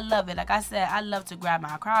 I love it. Like I said, I love to grab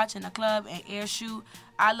my crotch in the club and air shoot.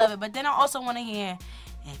 I love it. But then I also want to hear,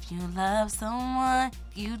 if you love someone,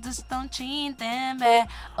 you just don't treat them bad.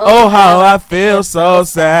 Oh, how I feel so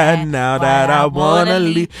sad now that I wanna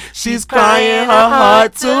leave. She's crying her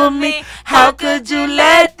heart to me. How could you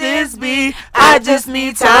let this be? I just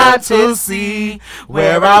need time to see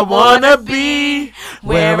where I wanna be,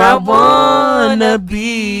 where I wanna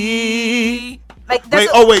be. Like,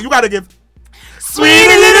 wait, you gotta give sweet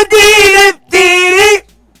little dee.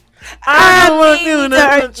 I want you to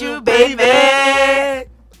hurt you, baby.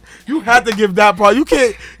 You have to give that part. You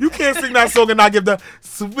can't sing that song and not give the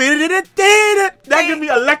sweet. That give me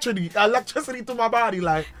electricity through my body.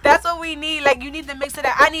 Like, that's what we need. Like, you need to mix it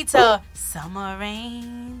up. I need to Summer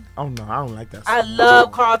Rain. Oh no, I don't like that song. I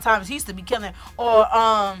love Carl Thomas. He used to be killing. Or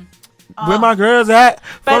where my girls at?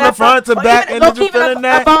 From the front to back, and did you feeling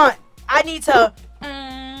that? Avant. I need to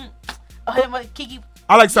Kiki.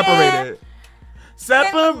 I like Separated. Yeah.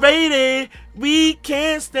 Separated, we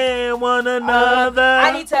can't stand one another.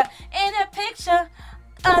 I need to in a picture,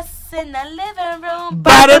 us in the living room,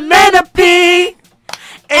 by the manapee,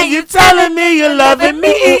 and you telling me you're loving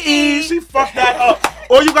me. She fucked that up.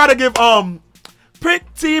 Or you gotta give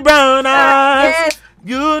pretty brown eyes. Yes.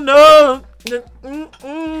 You know.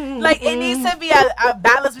 Like it needs to be a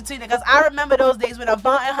balance between it, because I remember those days when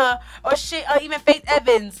Avant and her, or shit, or even Faith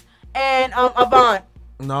Evans and Avant.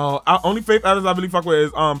 No, only Faith Evans I really fuck with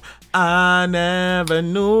is I never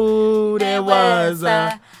knew there was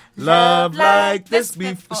a love like this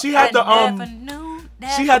before. She had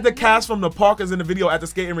the cast from the Parkers in the video at the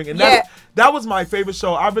skating rink, and that was my favorite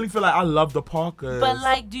show. I really feel like I love the Parkers. But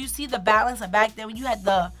like, do you see the balance of back then when you had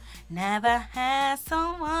the never had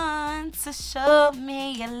someone to show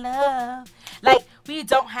me your love? Like, we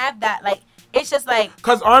don't have that. Like, it's just like,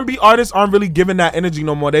 because R&B artists aren't really giving that energy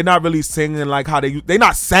no more. They're not really singing like how they're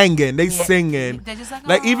not singing. They singing. They're just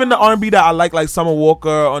like even the R&B that I like Summer Walker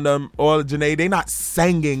or Janae, they not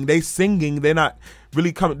singing. They singing. They're not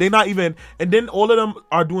really coming. They're not even. And then all of them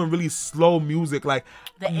are doing really slow music. Like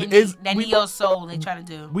the neo soul they try to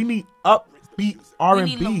do. We need upbeat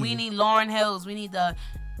R&B. We need Lauryn Hills. We need that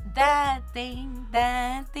thing.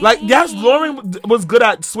 Like, yes, Lauren was good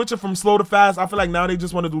at switching from slow to fast. I feel like now they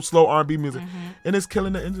just want to do slow R&B music, and it's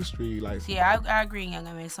killing the industry. Like, yeah, I agree, Young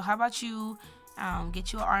M.A. So how about you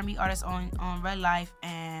get you an R&B artist on Red Life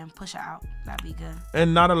and push her out? That'd be good.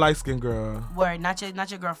 And not a light skinned girl. Word, not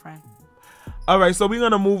your girlfriend. All right, so we're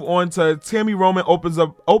gonna move on to Tammy Roman opens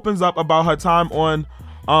up about her time on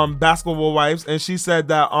Basketball Wives, and she said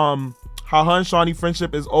that how her and Shawnee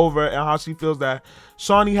friendship is over, and how she feels that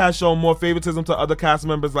Shawnee has shown more favoritism to other cast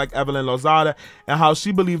members like Evelyn Lozada, and how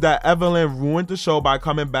she believed that Evelyn ruined the show by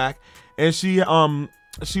coming back, and she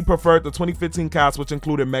preferred the 2015 cast, which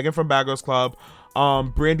included Megan from Bad Girls Club,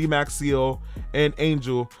 Brandy Maxiel, and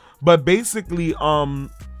Angel. But basically,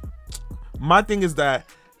 my thing is that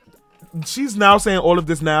she's now saying all of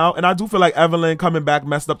this now, and I do feel like Evelyn coming back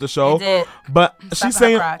messed up the show. But she's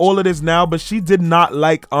saying all of this now, but she did not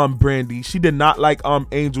like Brandy. She did not like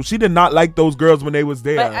Angel. She did not like those girls when they was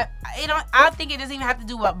there. But I think it doesn't even have to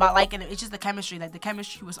do about liking it. It's just the chemistry. Like, the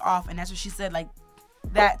chemistry was off, and that's what she said. Like,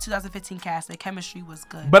 that 2015 cast, the chemistry was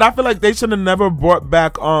good. But I feel like they should have never brought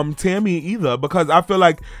back Tammy either, because I feel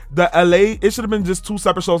like the LA, it should have been just two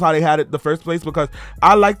separate shows how they had it the first place, because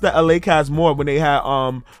I like the LA cast more when they had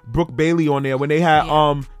Brooke Bailey on there, when they had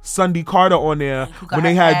Sunday Carter on there, when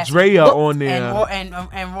they had Drea on there,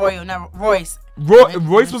 and Royce.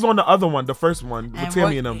 Royce was on the other one, the first one, with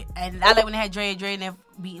Tammy and them. And I like when they had Dre and they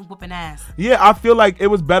whooping ass. Yeah, I feel like it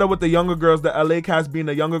was better with the younger girls, the LA cast being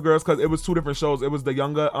the younger girls, because it was two different shows. It was the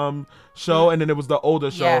younger show, and then it was the older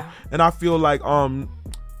show. Yeah. And I feel like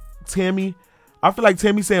Tammy's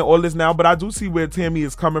saying all this now, but I do see where Tammy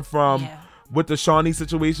is coming from with the Shawnee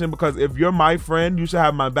situation, because if you're my friend, you should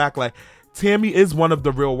have my back. Like, Tammy is one of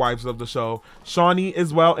the real wives of the show. Shawnee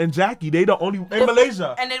as well, and Jackie. They the only in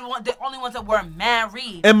Malaysia. And the only ones that were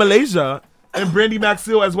married. In Malaysia. And Brandy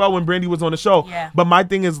Maxfield as well when Brandy was on the show. Yeah. But my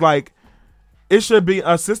thing is like, it should be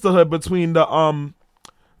a sisterhood between the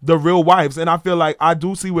real wives. And I feel like I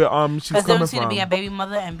do see where she's coming from. Because there being a baby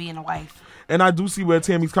mother and being a wife. And I do see where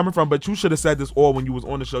Tammy's coming from, but you should have said this all when you was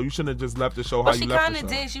on the show. You shouldn't have just left the show how you left the show. But she kind of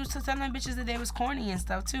did. She was telling them bitches that they was corny and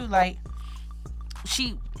stuff too. Like,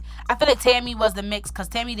 I feel like Tammy was the mix because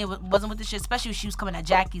Tammy wasn't with the shit, especially when she was coming at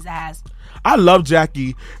Jackie's ass. I love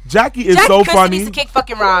Jackie. Jackie is so Christie funny. Needs to kick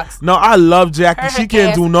fucking rocks. No, I love Jackie. She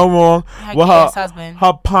can't do no wrong with her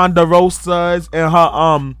ponderosas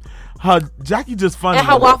and her Jackie just funny. And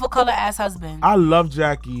her waffle color ass husband. I love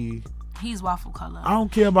Jackie. He's waffle color. I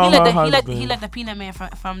don't care about her husband. He like the Peanut Man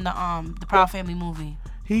from the Proud Family movie.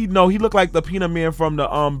 He looked like the Peanut Man from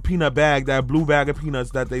the peanut bag, that blue bag of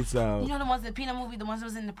peanuts that they sell. You know the ones the Peanut movie, the ones that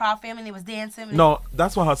was in the Proud Family, they was dancing. No,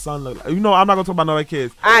 that's what her son looked like. You know, I'm not gonna talk about no other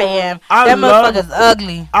kids. I am. That motherfucker's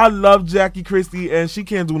ugly. I love Jackie Christie, and she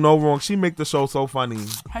can't do no wrong. She make the show so funny.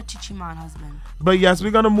 Her Chichiman husband. But yes,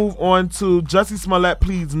 we're gonna move on to Jussie Smollett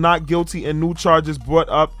pleads not guilty in new charges brought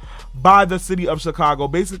up by the city of Chicago.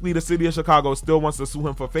 Basically, the city of Chicago still wants to sue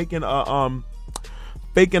him for faking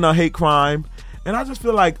a hate crime. And I just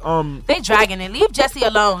feel like they dragging it. Leave Jesse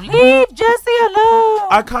alone. Leave Jesse alone.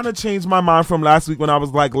 I kind of changed my mind from last week when I was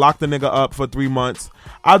like, lock the nigga up for 3 months.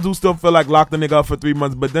 I do still feel like lock the nigga up for 3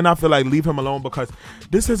 months, but then I feel like leave him alone because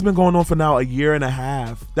this has been going on for now a year and a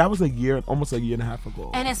half. That was almost a year and a half ago.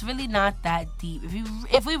 And it's really not that deep.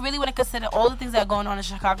 If we really want to consider all the things that are going on in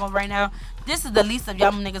Chicago right now, this is the least of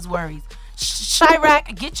y'all niggas' worries.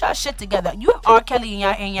 Chirac, get y'all shit together. You have R. Kelly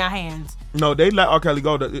in your hands. No, they let R. Kelly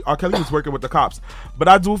go. R. Kelly was working with the cops, but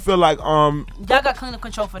I do feel like y'all got clean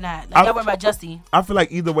control for that. Like, y'all worry about Jussie. I feel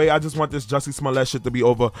like either way, I just want this Jussie Smollett shit to be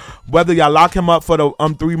over. Whether y'all lock him up for the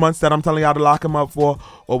 3 months that I'm telling y'all to lock him up for,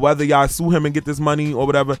 or whether y'all sue him and get this money or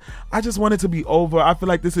whatever, I just want it to be over. I feel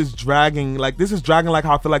like this is dragging. Like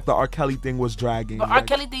how I feel like the R. Kelly thing was dragging. But R.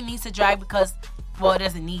 Kelly thing needs to drag because, well, it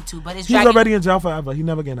doesn't need to, but it's he's dragging. Already in jail forever. He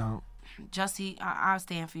never get out. Jussie, I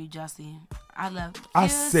stand for you, Jussie. I love you. I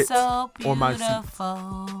sit so on my seat.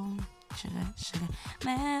 Sugar.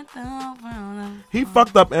 He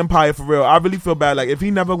fucked up Empire for real. I really feel bad. Like if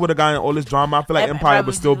he never would have gotten all this drama, I feel like Empire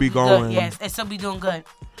would still be going. Good. Yes, it still be doing good.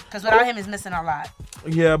 Because without him, it's missing a lot.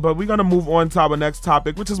 Yeah, but we're gonna move on to our next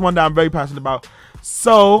topic, which is one that I'm very passionate about.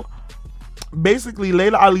 So basically,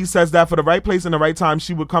 Layla Ali says that for the right place and the right time,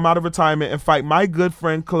 she would come out of retirement and fight my good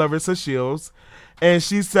friend Clarissa Shields. And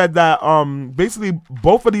she said that basically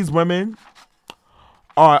both of these women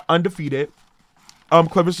are undefeated.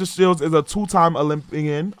 Clarissa Shields is a 2-time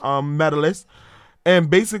Olympian medalist. And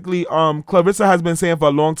basically Clarissa has been saying for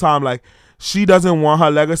a long time like she doesn't want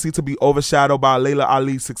her legacy to be overshadowed by Layla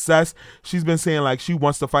Ali's success. She's been saying like she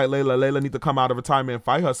wants to fight Layla. Layla need to come out of retirement and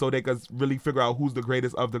fight her so they can really figure out who's the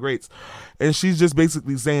greatest of the greats. And she's just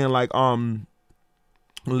basically saying like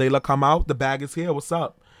Layla, come out, the bag is here, what's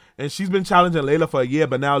up? And she's been challenging Layla for a year,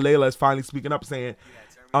 but now Layla is finally speaking up saying,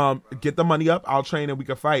 get the money up, I'll train and we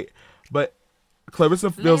can fight. But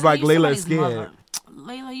Clarissa feels like Layla is scared. Mother.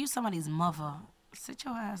 Layla, you somebody's mother. Sit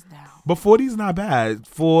your ass down. But 40's not bad.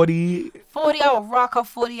 40, I will rock her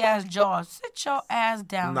 40 ass jaw. Sit your ass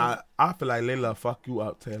down. Nah, I feel like Layla fuck you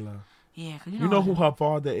up, Taylor. Yeah, cause you know who her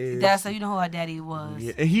father is. That's you know who her daddy was.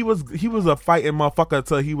 Yeah, and he was a fighting motherfucker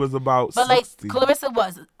until he was about 60. Like Clarissa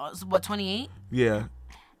was what 28? Yeah.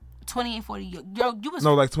 28, 40. You was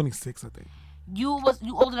no, like 26, I think. You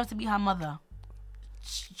old enough to be her mother.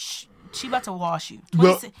 She about to wash you.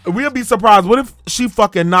 Well, we'll be surprised. What if she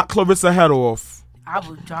fucking knocked Clarissa head off? I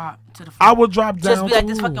would drop to the floor. I would drop down. Just be like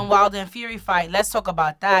this fucking Wilder and Fury fight. Let's talk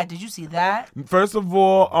about that. Did you see that? First of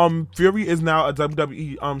all, Fury is now a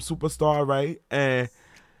WWE superstar, right? And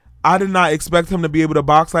I did not expect him to be able to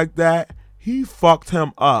box like that. He fucked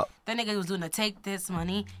him up. That nigga was doing to take this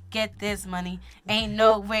money, get this money. Ain't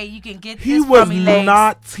no way you can get this He was from me legs.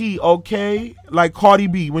 not T, okay? Like Cardi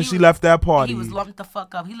B when she left that party. He was lumped the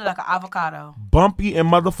fuck up. He looked like an avocado. Bumpy and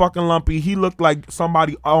motherfucking lumpy. He looked like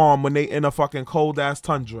somebody arm when they in a fucking cold ass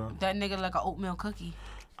tundra. That nigga like an oatmeal cookie.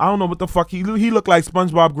 I don't know what the fuck he looked like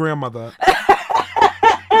SpongeBob grandmother.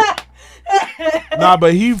 Nah,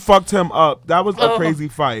 but he fucked him up. That was a crazy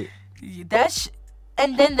fight.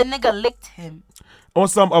 And then the nigga licked him. On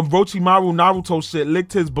some Orochimaru Naruto shit,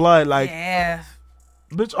 licked his blood like. Yeah.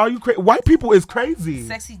 Bitch, are you crazy? White people is crazy.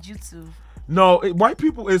 Sexy jutsu. No, white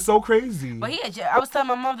people is so crazy. But I was telling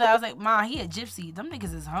my mom that I was like, Ma, he a gypsy. Them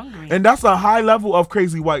niggas is hungry. And that's a high level of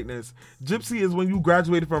crazy whiteness. Gypsy is when you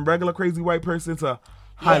graduated from regular crazy white person to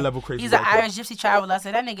high level crazy. He's an Irish gypsy traveler. I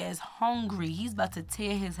said that nigga is hungry. He's about to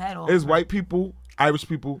tear his head off. It's white people, Irish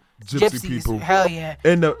people, gypsy people. Hell yeah.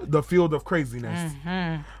 In the field of craziness.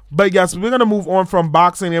 Mm-hmm. But yes, we're going to move on from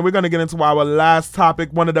boxing and we're going to get into our last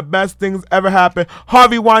topic. One of the best things ever happened.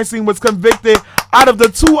 Harvey Weinstein was convicted out of the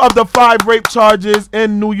 2 of the 5 rape charges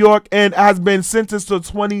in New York and has been sentenced to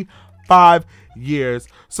 25 years.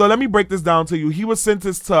 So let me break this down to you. He was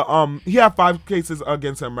sentenced to, he had 5 cases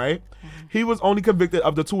against him, right? Mm-hmm. He was only convicted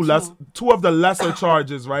of the 2 of the lesser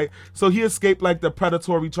charges, right? So he escaped like the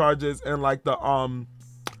predatory charges and like the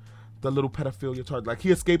little pedophilia charge. Like he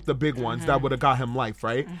escaped the big ones that would have got him life,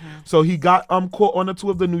 right? So he got caught on the 2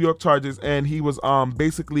 of the New York charges and he was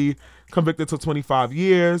basically convicted to 25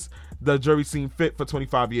 years. The jury seemed fit for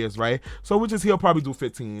 25 years, right? So he'll probably do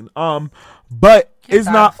 15. But it's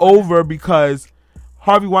not over because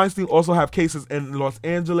Harvey Weinstein also have cases in Los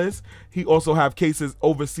Angeles. He also have cases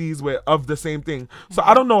overseas of the same thing. So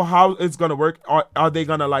I don't know how it's gonna work. Are they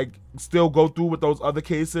gonna like still go through with those other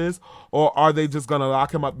cases, or are they just gonna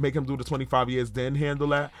lock him up, make him do the 25 years, then handle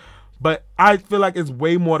that? But I feel like it's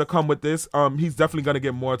way more to come with this. He's definitely gonna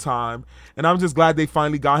get more time, and I'm just glad they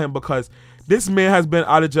finally got him because this man has been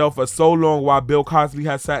out of jail for so long while Bill Cosby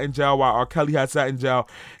has sat in jail, while R. Kelly has sat in jail.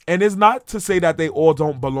 And it's not to say that they all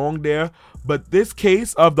don't belong there, but this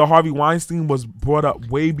case of the Harvey Weinstein was brought up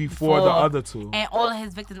way before the other 2. And all of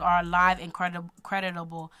his victims are alive and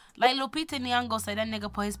creditable. Like Lupita Nyong'o said, that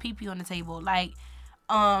nigga put his pee-pee on the table. Like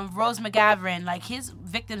Rose McGavin, like his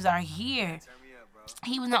victims are here.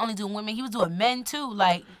 He was not only doing women, he was doing men too.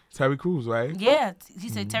 Like Terry Crews, right? Yeah, he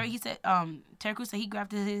said Terry Crews said he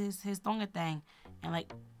grabbed his thonga thing and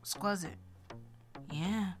like squazzed it.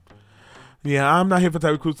 Yeah, I'm not here for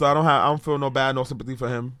Terry Crews, so I don't feel no bad, no sympathy for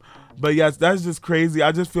him. But yes, that's just crazy.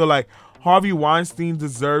 I just feel like Harvey Weinstein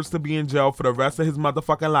deserves to be in jail for the rest of his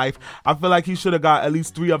motherfucking life. I feel like he should have got at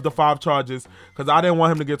least 3 of the 5 charges because I didn't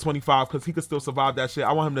want him to get 25 because he could still survive that shit.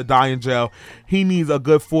 I want him to die in jail. He needs a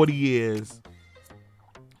good 40 years.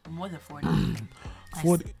 More than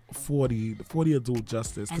 40. 40 will do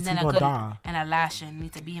justice because he's gonna die. And a lashing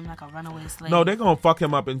need to beat him like a runaway slave. No, they're gonna fuck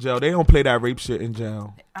him up in jail. They don't play that rape shit in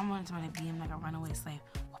jail. I want somebody to beat him like a runaway slave.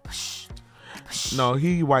 No,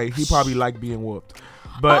 he white. He probably like being whooped.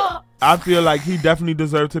 But I feel like he definitely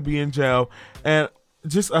deserved to be in jail. And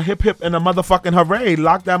just a hip hip and a motherfucking hooray.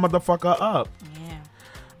 Lock that motherfucker up. Yeah.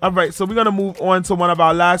 All right, so we're going to move on to one of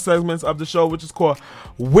our last segments of the show, which is called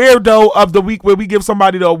Weirdo of the Week, where we give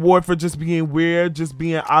somebody the award for just being weird, just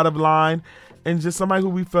being out of line, and just somebody who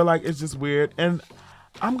we feel like is just weird. And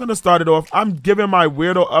I'm going to start it off. I'm giving my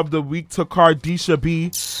Weirdo of the Week to Cardisha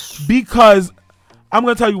B because I'm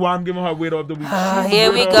going to tell you why I'm giving her Weirdo of the Week.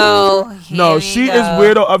 Here we go. She is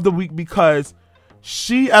Weirdo of the Week because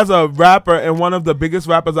she, as a rapper and one of the biggest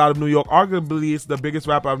rappers out of New York, arguably it's the biggest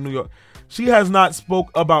rapper out of New York, she has not spoke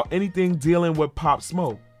about anything dealing with Pop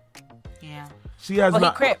Smoke. Yeah. She has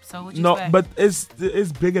not. He Crip, so what you No, say? but it's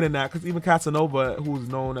bigger than that because even Casanova, who's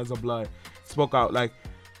known as a Blood, spoke out. Like,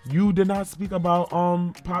 you did not speak about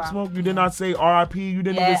Pop Smoke. You did not say R.I.P. You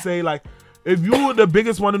didn't even say, like, if you were the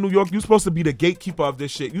biggest one in New York, you're supposed to be the gatekeeper of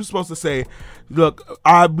this shit. You're supposed to say, look,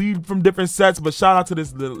 we from different sets, but shout out to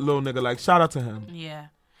this little nigga. Like, shout out to him. Yeah.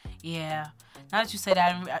 Now that you say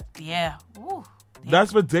that, yeah. Ooh.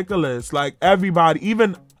 That's ridiculous. Like, everybody,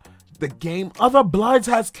 even the game, other Bloods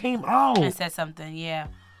has came out and said something. Yeah.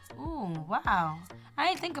 Ooh, wow. I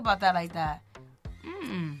didn't think about that like that.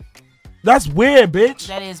 That's weird, bitch.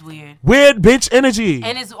 That is weird. Weird bitch energy.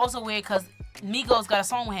 And it's also weird because Migos got a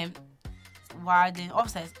song with him. Why didn't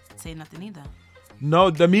Offset say nothing either?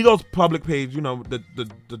 No, the Migos public page, you know, the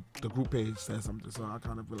group page says something, so I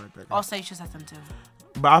kind of feel like that. Offset should say something too.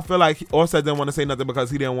 But I feel like Offset didn't want to say nothing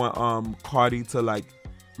because he didn't want Cardi to like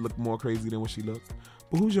look more crazy than what she looked.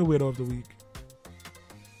 But who's your weirdo of the week?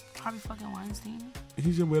 Harvey fucking Weinstein.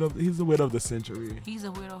 He's the weirdo of the century. He's a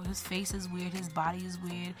weirdo. His face is weird. His body is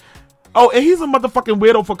weird. Oh, and he's a motherfucking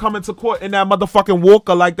weirdo for coming to court in that motherfucking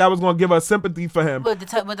Walker like that was gonna give us sympathy for him. With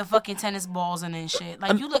the fucking tennis balls and shit.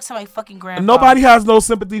 Like, you look somebody fucking grandpa. Nobody has no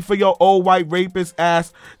sympathy for your old white rapist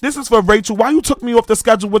ass. This is for Rachel. Why you took me off the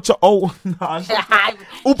schedule with your old Oopa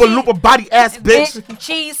Loopa body ass bitch?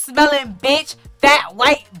 Cheese smelling bitch. Fat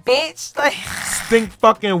white bitch. Like, stink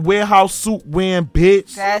fucking warehouse suit wearing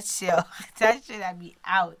bitch. That shit had me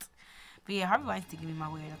out. But yeah, Harvey Weinstein give me my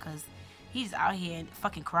weirdo because he's out here and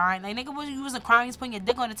fucking crying. Like, nigga, you wasn't crying. He's putting your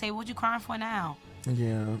dick on the table. What you crying for now?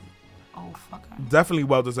 Yeah. Oh, fuck her. Definitely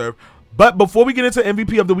well deserved. But before we get into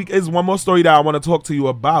MVP of the week, is one more story that I want to talk to you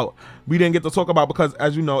about. We didn't get to talk about because,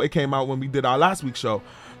 as you know, it came out when we did our last week's show.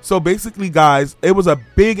 So basically, guys, it was a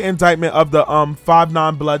big indictment of the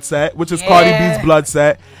 5'9" blood set, which is Cardi B's blood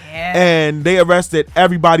set. Yeah. And they arrested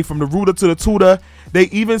everybody from the rooter to the tutor. They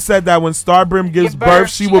even said that when Starbrim gives birth,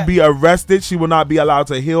 she will be arrested. She will not be allowed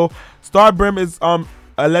to heal. Starbrim is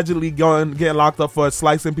allegedly getting locked up for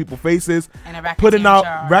slicing people's faces, and putting out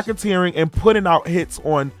racketeering and putting out hits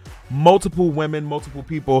on multiple women, multiple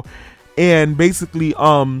people, and basically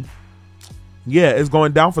it's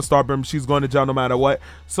going down for Starbrim. She's going to jail no matter what.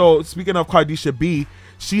 So speaking of Cardisha B,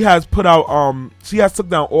 she has put out she has took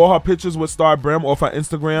down all her pictures with Starbrim off her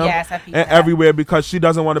Instagram and everywhere because she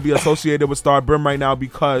doesn't want to be associated with Starbrim right now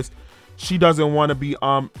because she doesn't want to be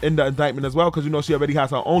in the indictment as well because, you know, she already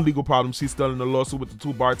has her own legal problems. She's still in the lawsuit with the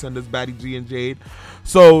two bartenders, Batty G and Jade.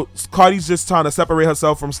 So Cardi's just trying to separate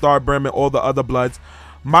herself from Starbrim and all the other bloods.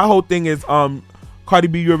 My whole thing is, Cardi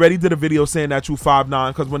B, you already did a video saying that you 5'9",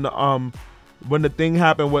 because when the thing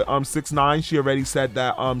happened with 6ix9ine, she already said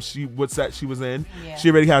that what set she was in. Yeah.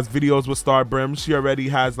 She already has videos with Starbrim. She already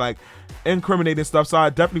has like incriminating stuff. So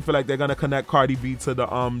I definitely feel like they're gonna connect Cardi B to the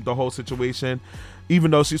whole situation,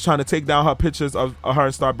 even though she's trying to take down her pictures of her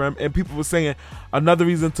and Starbrim. And people were saying another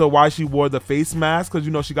reason to why she wore the face mask, because,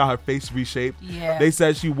 you know, she got her face reshaped. Yeah. They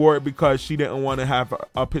said she wore it because she didn't want to have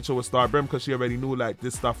a picture with Starbrim because she already knew like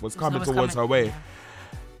this stuff was coming towards her way. Yeah.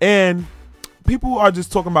 And people are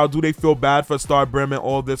just talking about, do they feel bad for Starbrim and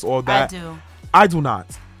all this, all that? I do not.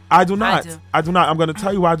 I'm going to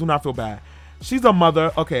tell you why I do not feel bad. She's a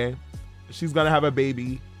mother. Okay. She's going to have a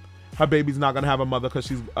baby. Her baby's not going to have a mother because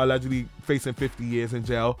she's allegedly facing 50 years in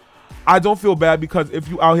jail. I don't feel bad because if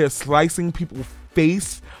you out here slicing people's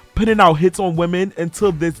face, putting out hits on women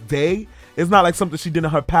until this day, it's not like something she did in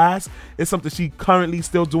her past. It's something she currently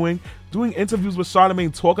still doing. Doing interviews with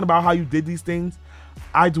Charlamagne, talking about how you did these things.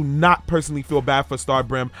 I do not personally feel bad for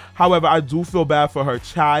Starbrim. However, I do feel bad for her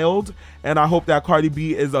child, and I hope that Cardi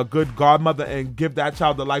B is a good godmother and give that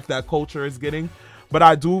child the life that Culture is getting. But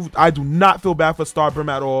I do not feel bad for Starbrim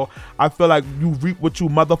at all. I feel like you reap what you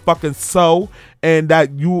motherfucking sow, and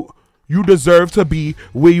that you deserve to be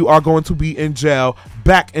where you are going to be in jail,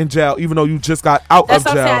 back in jail, even though you just got out of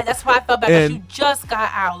jail. That's why I felt bad, because you just got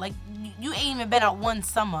out. Like, you ain't even been out one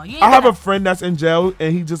summer. I have a friend that's in jail,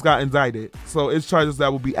 and he just got indicted. So it's charges that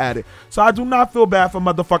will be added. So I do not feel bad for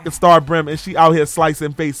motherfucking Starbrim, and she out here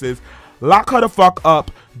slicing faces. Lock her the fuck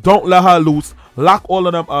up. Don't let her loose. Lock all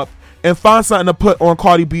of them up. And find something to put on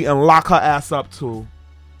Cardi B and lock her ass up too.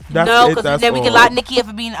 No, because then we can lock Nicki up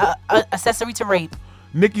for being an accessory to rape.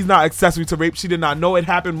 Nicki's not accessory to rape. She did not know it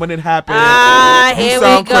happened when it happened. Here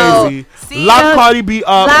we go. Crazy. Lock Cardi B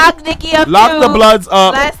up. Lock Nicki up. Lock the Bloods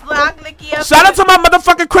up. Let's lock Nicki up. Shout out to my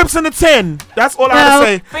motherfucking Crips in the 10. That's all I have to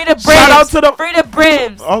say. Free the Brims. Shout out to the Free the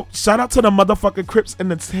Brims. Oh, shout out to the motherfucking Crips in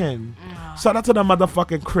the 10. Shout out to the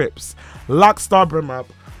motherfucking Crips. Lock Starbrim up.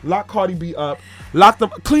 Lock Cardi B up. Lock them.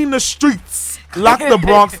 Clean the streets. Lock the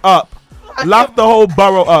Bronx up. Lock the whole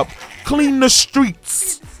borough up. Clean the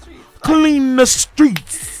streets. Clean the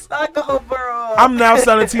streets. Lock the whole borough up. I'm now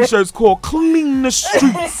selling t-shirts called Clean the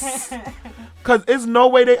Streets. Cause it's no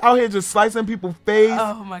way they out here just slicing people's face.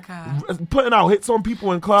 Oh my god. Putting out hits on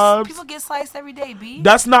people in clubs. People get sliced every day, B.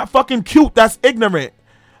 That's not fucking cute. That's ignorant.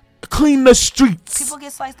 Clean the streets. People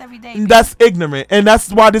get sliced every day, B. That's ignorant. And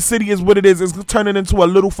that's why this city is what it is. It's turning into a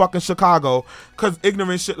little fucking Chicago. Cause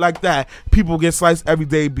ignorant shit like that. People get sliced every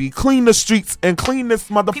day, B. Clean the streets and clean this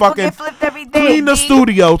motherfucking. People get flipped every day, clean the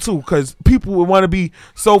studio too. Cause people would want to be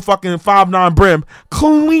so fucking 5'9" brim.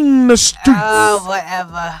 Clean the streets. Oh,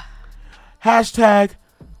 whatever. Hashtag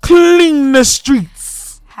clean the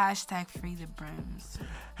streets. Hashtag free the brims.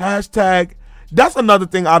 Hashtag. That's another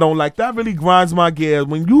thing I don't like. That really grinds my gears.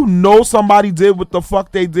 When you know somebody did what the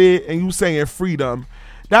fuck they did and you saying freedom,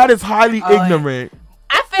 that is highly ignorant.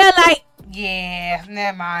 I feel like, yeah,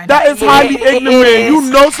 never mind. That is highly ignorant. You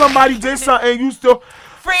know somebody did something and you still...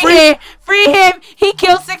 Free him. He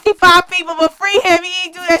killed 65 people, but free him. He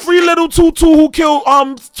ain't do that Free shit. little Tutu who killed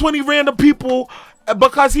 20 random people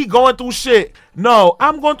because he going through shit. No,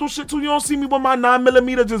 I'm going through shit too. You don't see me with my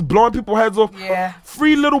 9mm just blowing people's heads off. Yeah.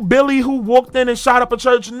 Free little Billy who walked in and shot up a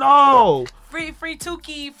church. No. Free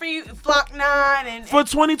Tukey, free Flock 9. And for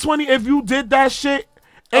 2020, if you did that shit,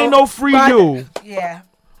 ain't no free you. Yeah.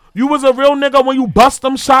 You was a real nigga when you bust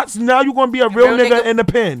them shots. Now you gonna be a real nigga in the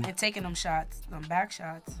pen. And taking them shots, them back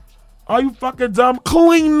shots. Are you fucking dumb?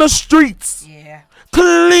 Clean the streets. Yeah.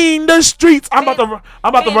 Clean the streets. I'm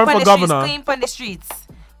about to run for governor. Clean from the streets.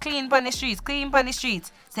 clean on the streets, clean on the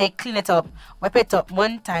streets. Say clean it up, wipe it up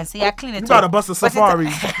one time. Say I clean it up. You gotta bust a safari.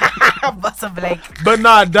 Bust a blank. But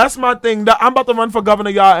nah, that's my thing. I'm about to run for governor,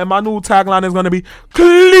 y'all, and my new tagline is gonna be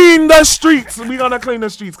clean the streets. We gonna clean the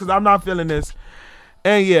streets because I'm not feeling this.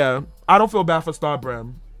 And yeah, I don't feel bad for Star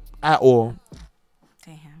Brim at all.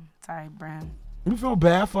 Damn, sorry, Brim. You feel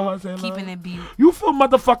bad for her, Taylor? Keeping it beat. You feel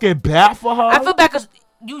motherfucking bad for her? I feel bad because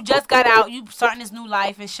you just got out, you starting this new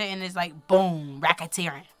life and shit, and it's like boom,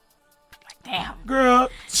 racketeering. Damn. Girl.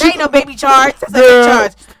 There ain't no baby charge. That's girl, a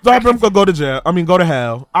baby charge. Starbrim could go to jail. I mean, go to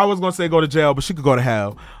hell. I was going to say go to jail, but she could go to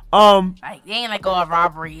hell. Like, they ain't like a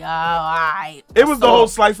robbery. Oh, alright. It was the whole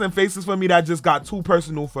slicing faces for me that just got too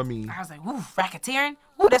personal for me. I was like, ooh, racketeering?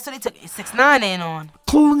 Ooh, that's what they took 6ix9ine in on.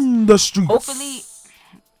 Clean the streets. Hopefully,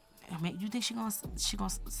 you think she gonna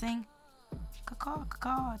sing?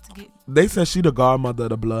 Caw to get. They said she the godmother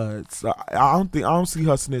of the Bloods. I don't see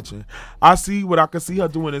her snitching. I see what I can see her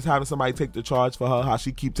doing is having somebody take the charge for her. How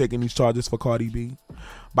she keep taking these charges for Cardi B,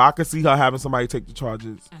 but I can see her having somebody take the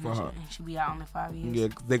charges for her. She be out only 5 years. Yeah,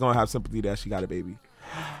 they gonna have sympathy that she got a baby.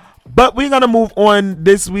 But we're gonna move on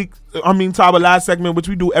this week. To our last segment, which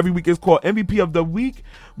we do every week, is called MVP of the Week,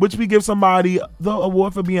 which we give somebody the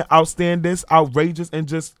award for being outstanding, outrageous, and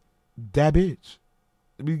just that bitch.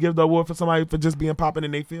 We give the award for somebody for just being popping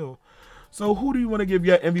in their field. So who do you want to give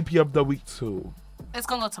your MVP of the week to? It's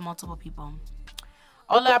going to go to multiple people.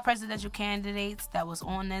 All of our presidential candidates that was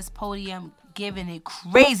on this podium giving it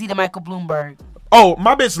crazy to Michael Bloomberg. Oh,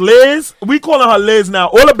 my bitch Liz. We calling her Liz now.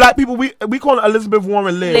 All the black people, we calling Elizabeth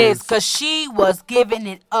Warren Liz. Liz, because she was giving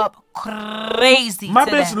it up crazy. My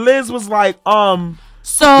bitch Liz was like,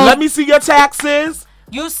 so let me see your taxes.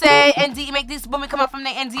 You say make these women come up from the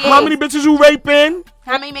NDA. How many bitches you raping?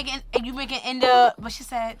 How many you making in the? What she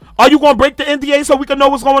said? Are you gonna break the NDA so we can know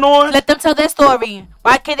what's going on? Let them tell their story.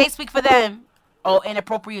 Why can't they speak for them? Oh,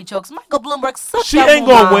 inappropriate jokes. Michael Bloomberg sucks. She ain't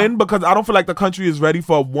gonna win because I don't feel like the country is ready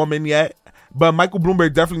for a woman yet. But Michael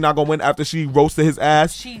Bloomberg definitely not gonna win after she roasted his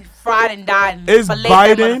ass. She fried and died. Is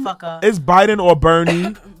Biden or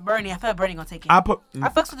Bernie? Bernie, I feel like Bernie gonna take it. I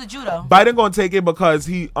fucks with the judo. Biden gonna take it because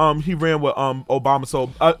he ran with Obama. So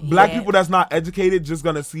black people that's not educated just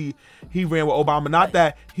gonna see he ran with Obama. Not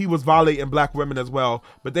that he was violating black women as well,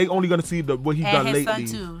 but they only gonna see what he's done lately. And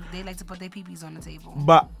his son too. They like to put their peepees on the table.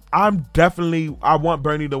 But I want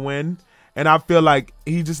Bernie to win. And I feel like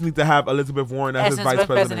he just needs to have Elizabeth Warren as his vice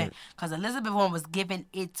president. Because Elizabeth Warren was giving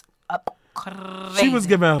it up crazy. She was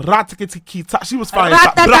giving ratikiti. She was firing.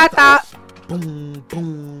 Boom,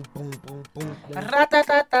 boom, boom, boom, boom, boom.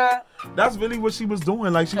 That's really what she was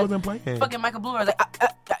doing. Like, she wasn't playing. Fucking Michael Bloomberg was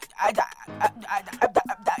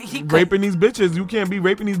like, raping these bitches. You can't be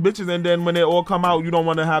raping these bitches, and then when they all come out, you don't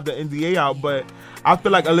want to have the NDA out. But I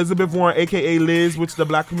feel like Elizabeth Warren, aka Liz, which the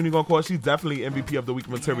black community gonna call, she's definitely MVP of the week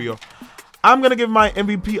material. I'm going to give my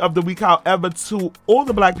MVP of the week, however, to all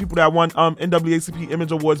the black people that won NAACP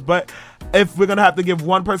Image Awards. But if we're going to have to give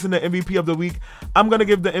one person the MVP of the week, I'm going to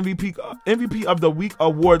give the MVP of the week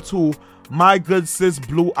award to my good sis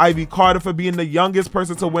Blue Ivy Carter for being the youngest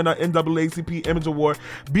person to win an NAACP Image Award,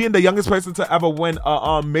 being the youngest person to ever win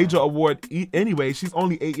a major award anyway. She's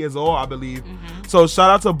only 8 years old, I believe. So shout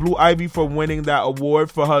out to Blue Ivy for winning that award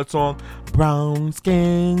for her song Brown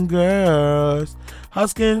Skin Girls. Her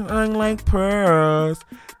skin hung like pearls.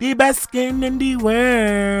 The best skin in the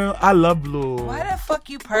world. I love Blue. Why the fuck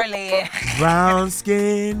you pearly? Brown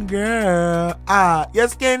skin girl. Your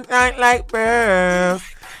skin hung like pearls.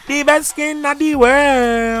 The best skin of the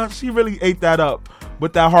world. She really ate that up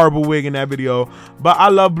with that horrible wig in that video. But I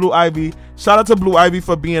love Blue Ivy. Shout out to Blue Ivy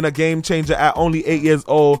for being a game changer at only 8 years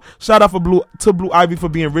old. Shout out to Blue Ivy for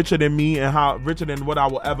being richer than me and how richer than what I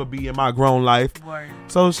will ever be in my grown life. Word.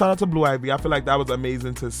 So shout out to Blue Ivy. I feel like that was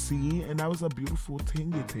amazing to see, and that was a beautiful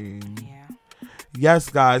thing. Yeah. Yes,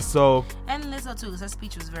 guys. So and Lizzo too, because her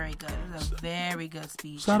speech was very good. It was a very good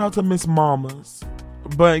speech. Shout out to Miss Mamas.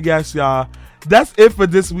 But yes, y'all, that's it for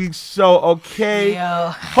this week's show. Okay. Yo.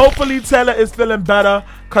 Hopefully Taylor is feeling better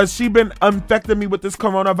because she been infecting me with this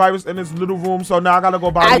coronavirus in this little room. So now I gotta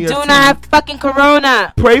go buy me a tea. I do not have fucking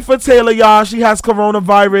corona. Pray for Taylor, y'all. She has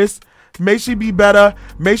coronavirus. May she be better.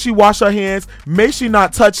 May she wash her hands. May she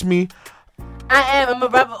not touch me. I'm gonna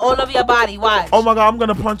rub all over your body. Watch. Oh my God, I'm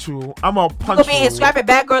gonna punch you. I'm gonna punch you. You gonna be here scrapping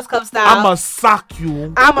Bad Girls Club style. I'm gonna sock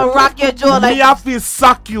you. I'm gonna rock your jaw like. Me, I feel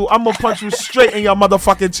sock you. I'm gonna punch you straight in your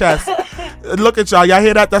motherfucking chest. Look at y'all. Y'all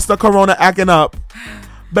hear that? That's the corona acting up.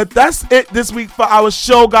 But that's it this week for our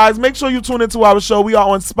show, guys. Make sure you tune into our show. We are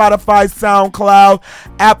on Spotify, SoundCloud,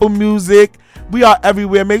 Apple Music. We are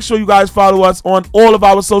everywhere. Make sure you guys follow us on all of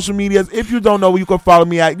our social medias. If you don't know where you can follow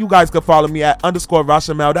me at, you guys can follow me at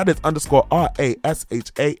 _Rashamel. That is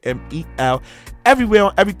 _RASHAMEL. Everywhere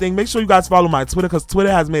on everything. Make sure you guys follow my Twitter, because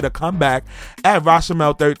Twitter has made a comeback at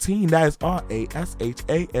Rashamel13. That is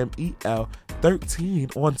RASHAMEL 13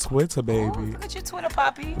 on Twitter, baby. Ooh, look at your Twitter,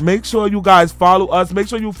 Poppy. Make sure you guys follow us. Make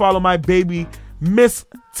sure you follow my baby Miss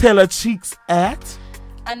Taylor Cheeks at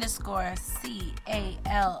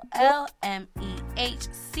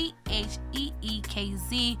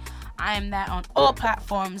 _CALLMEHCHEEKZ. I am that on all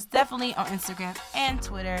platforms, definitely on Instagram and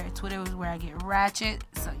Twitter. Twitter is where I get ratchet,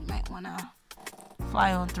 so you might want to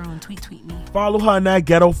fly on through and tweet me. Follow her in that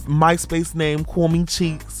ghetto MySpace name, Call Me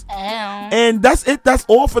Cheeks. Ow. And that's it. That's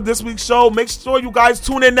all for this week's show. Make sure you guys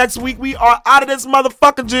tune in next week. We are out of this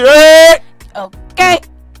motherfucker. Okay.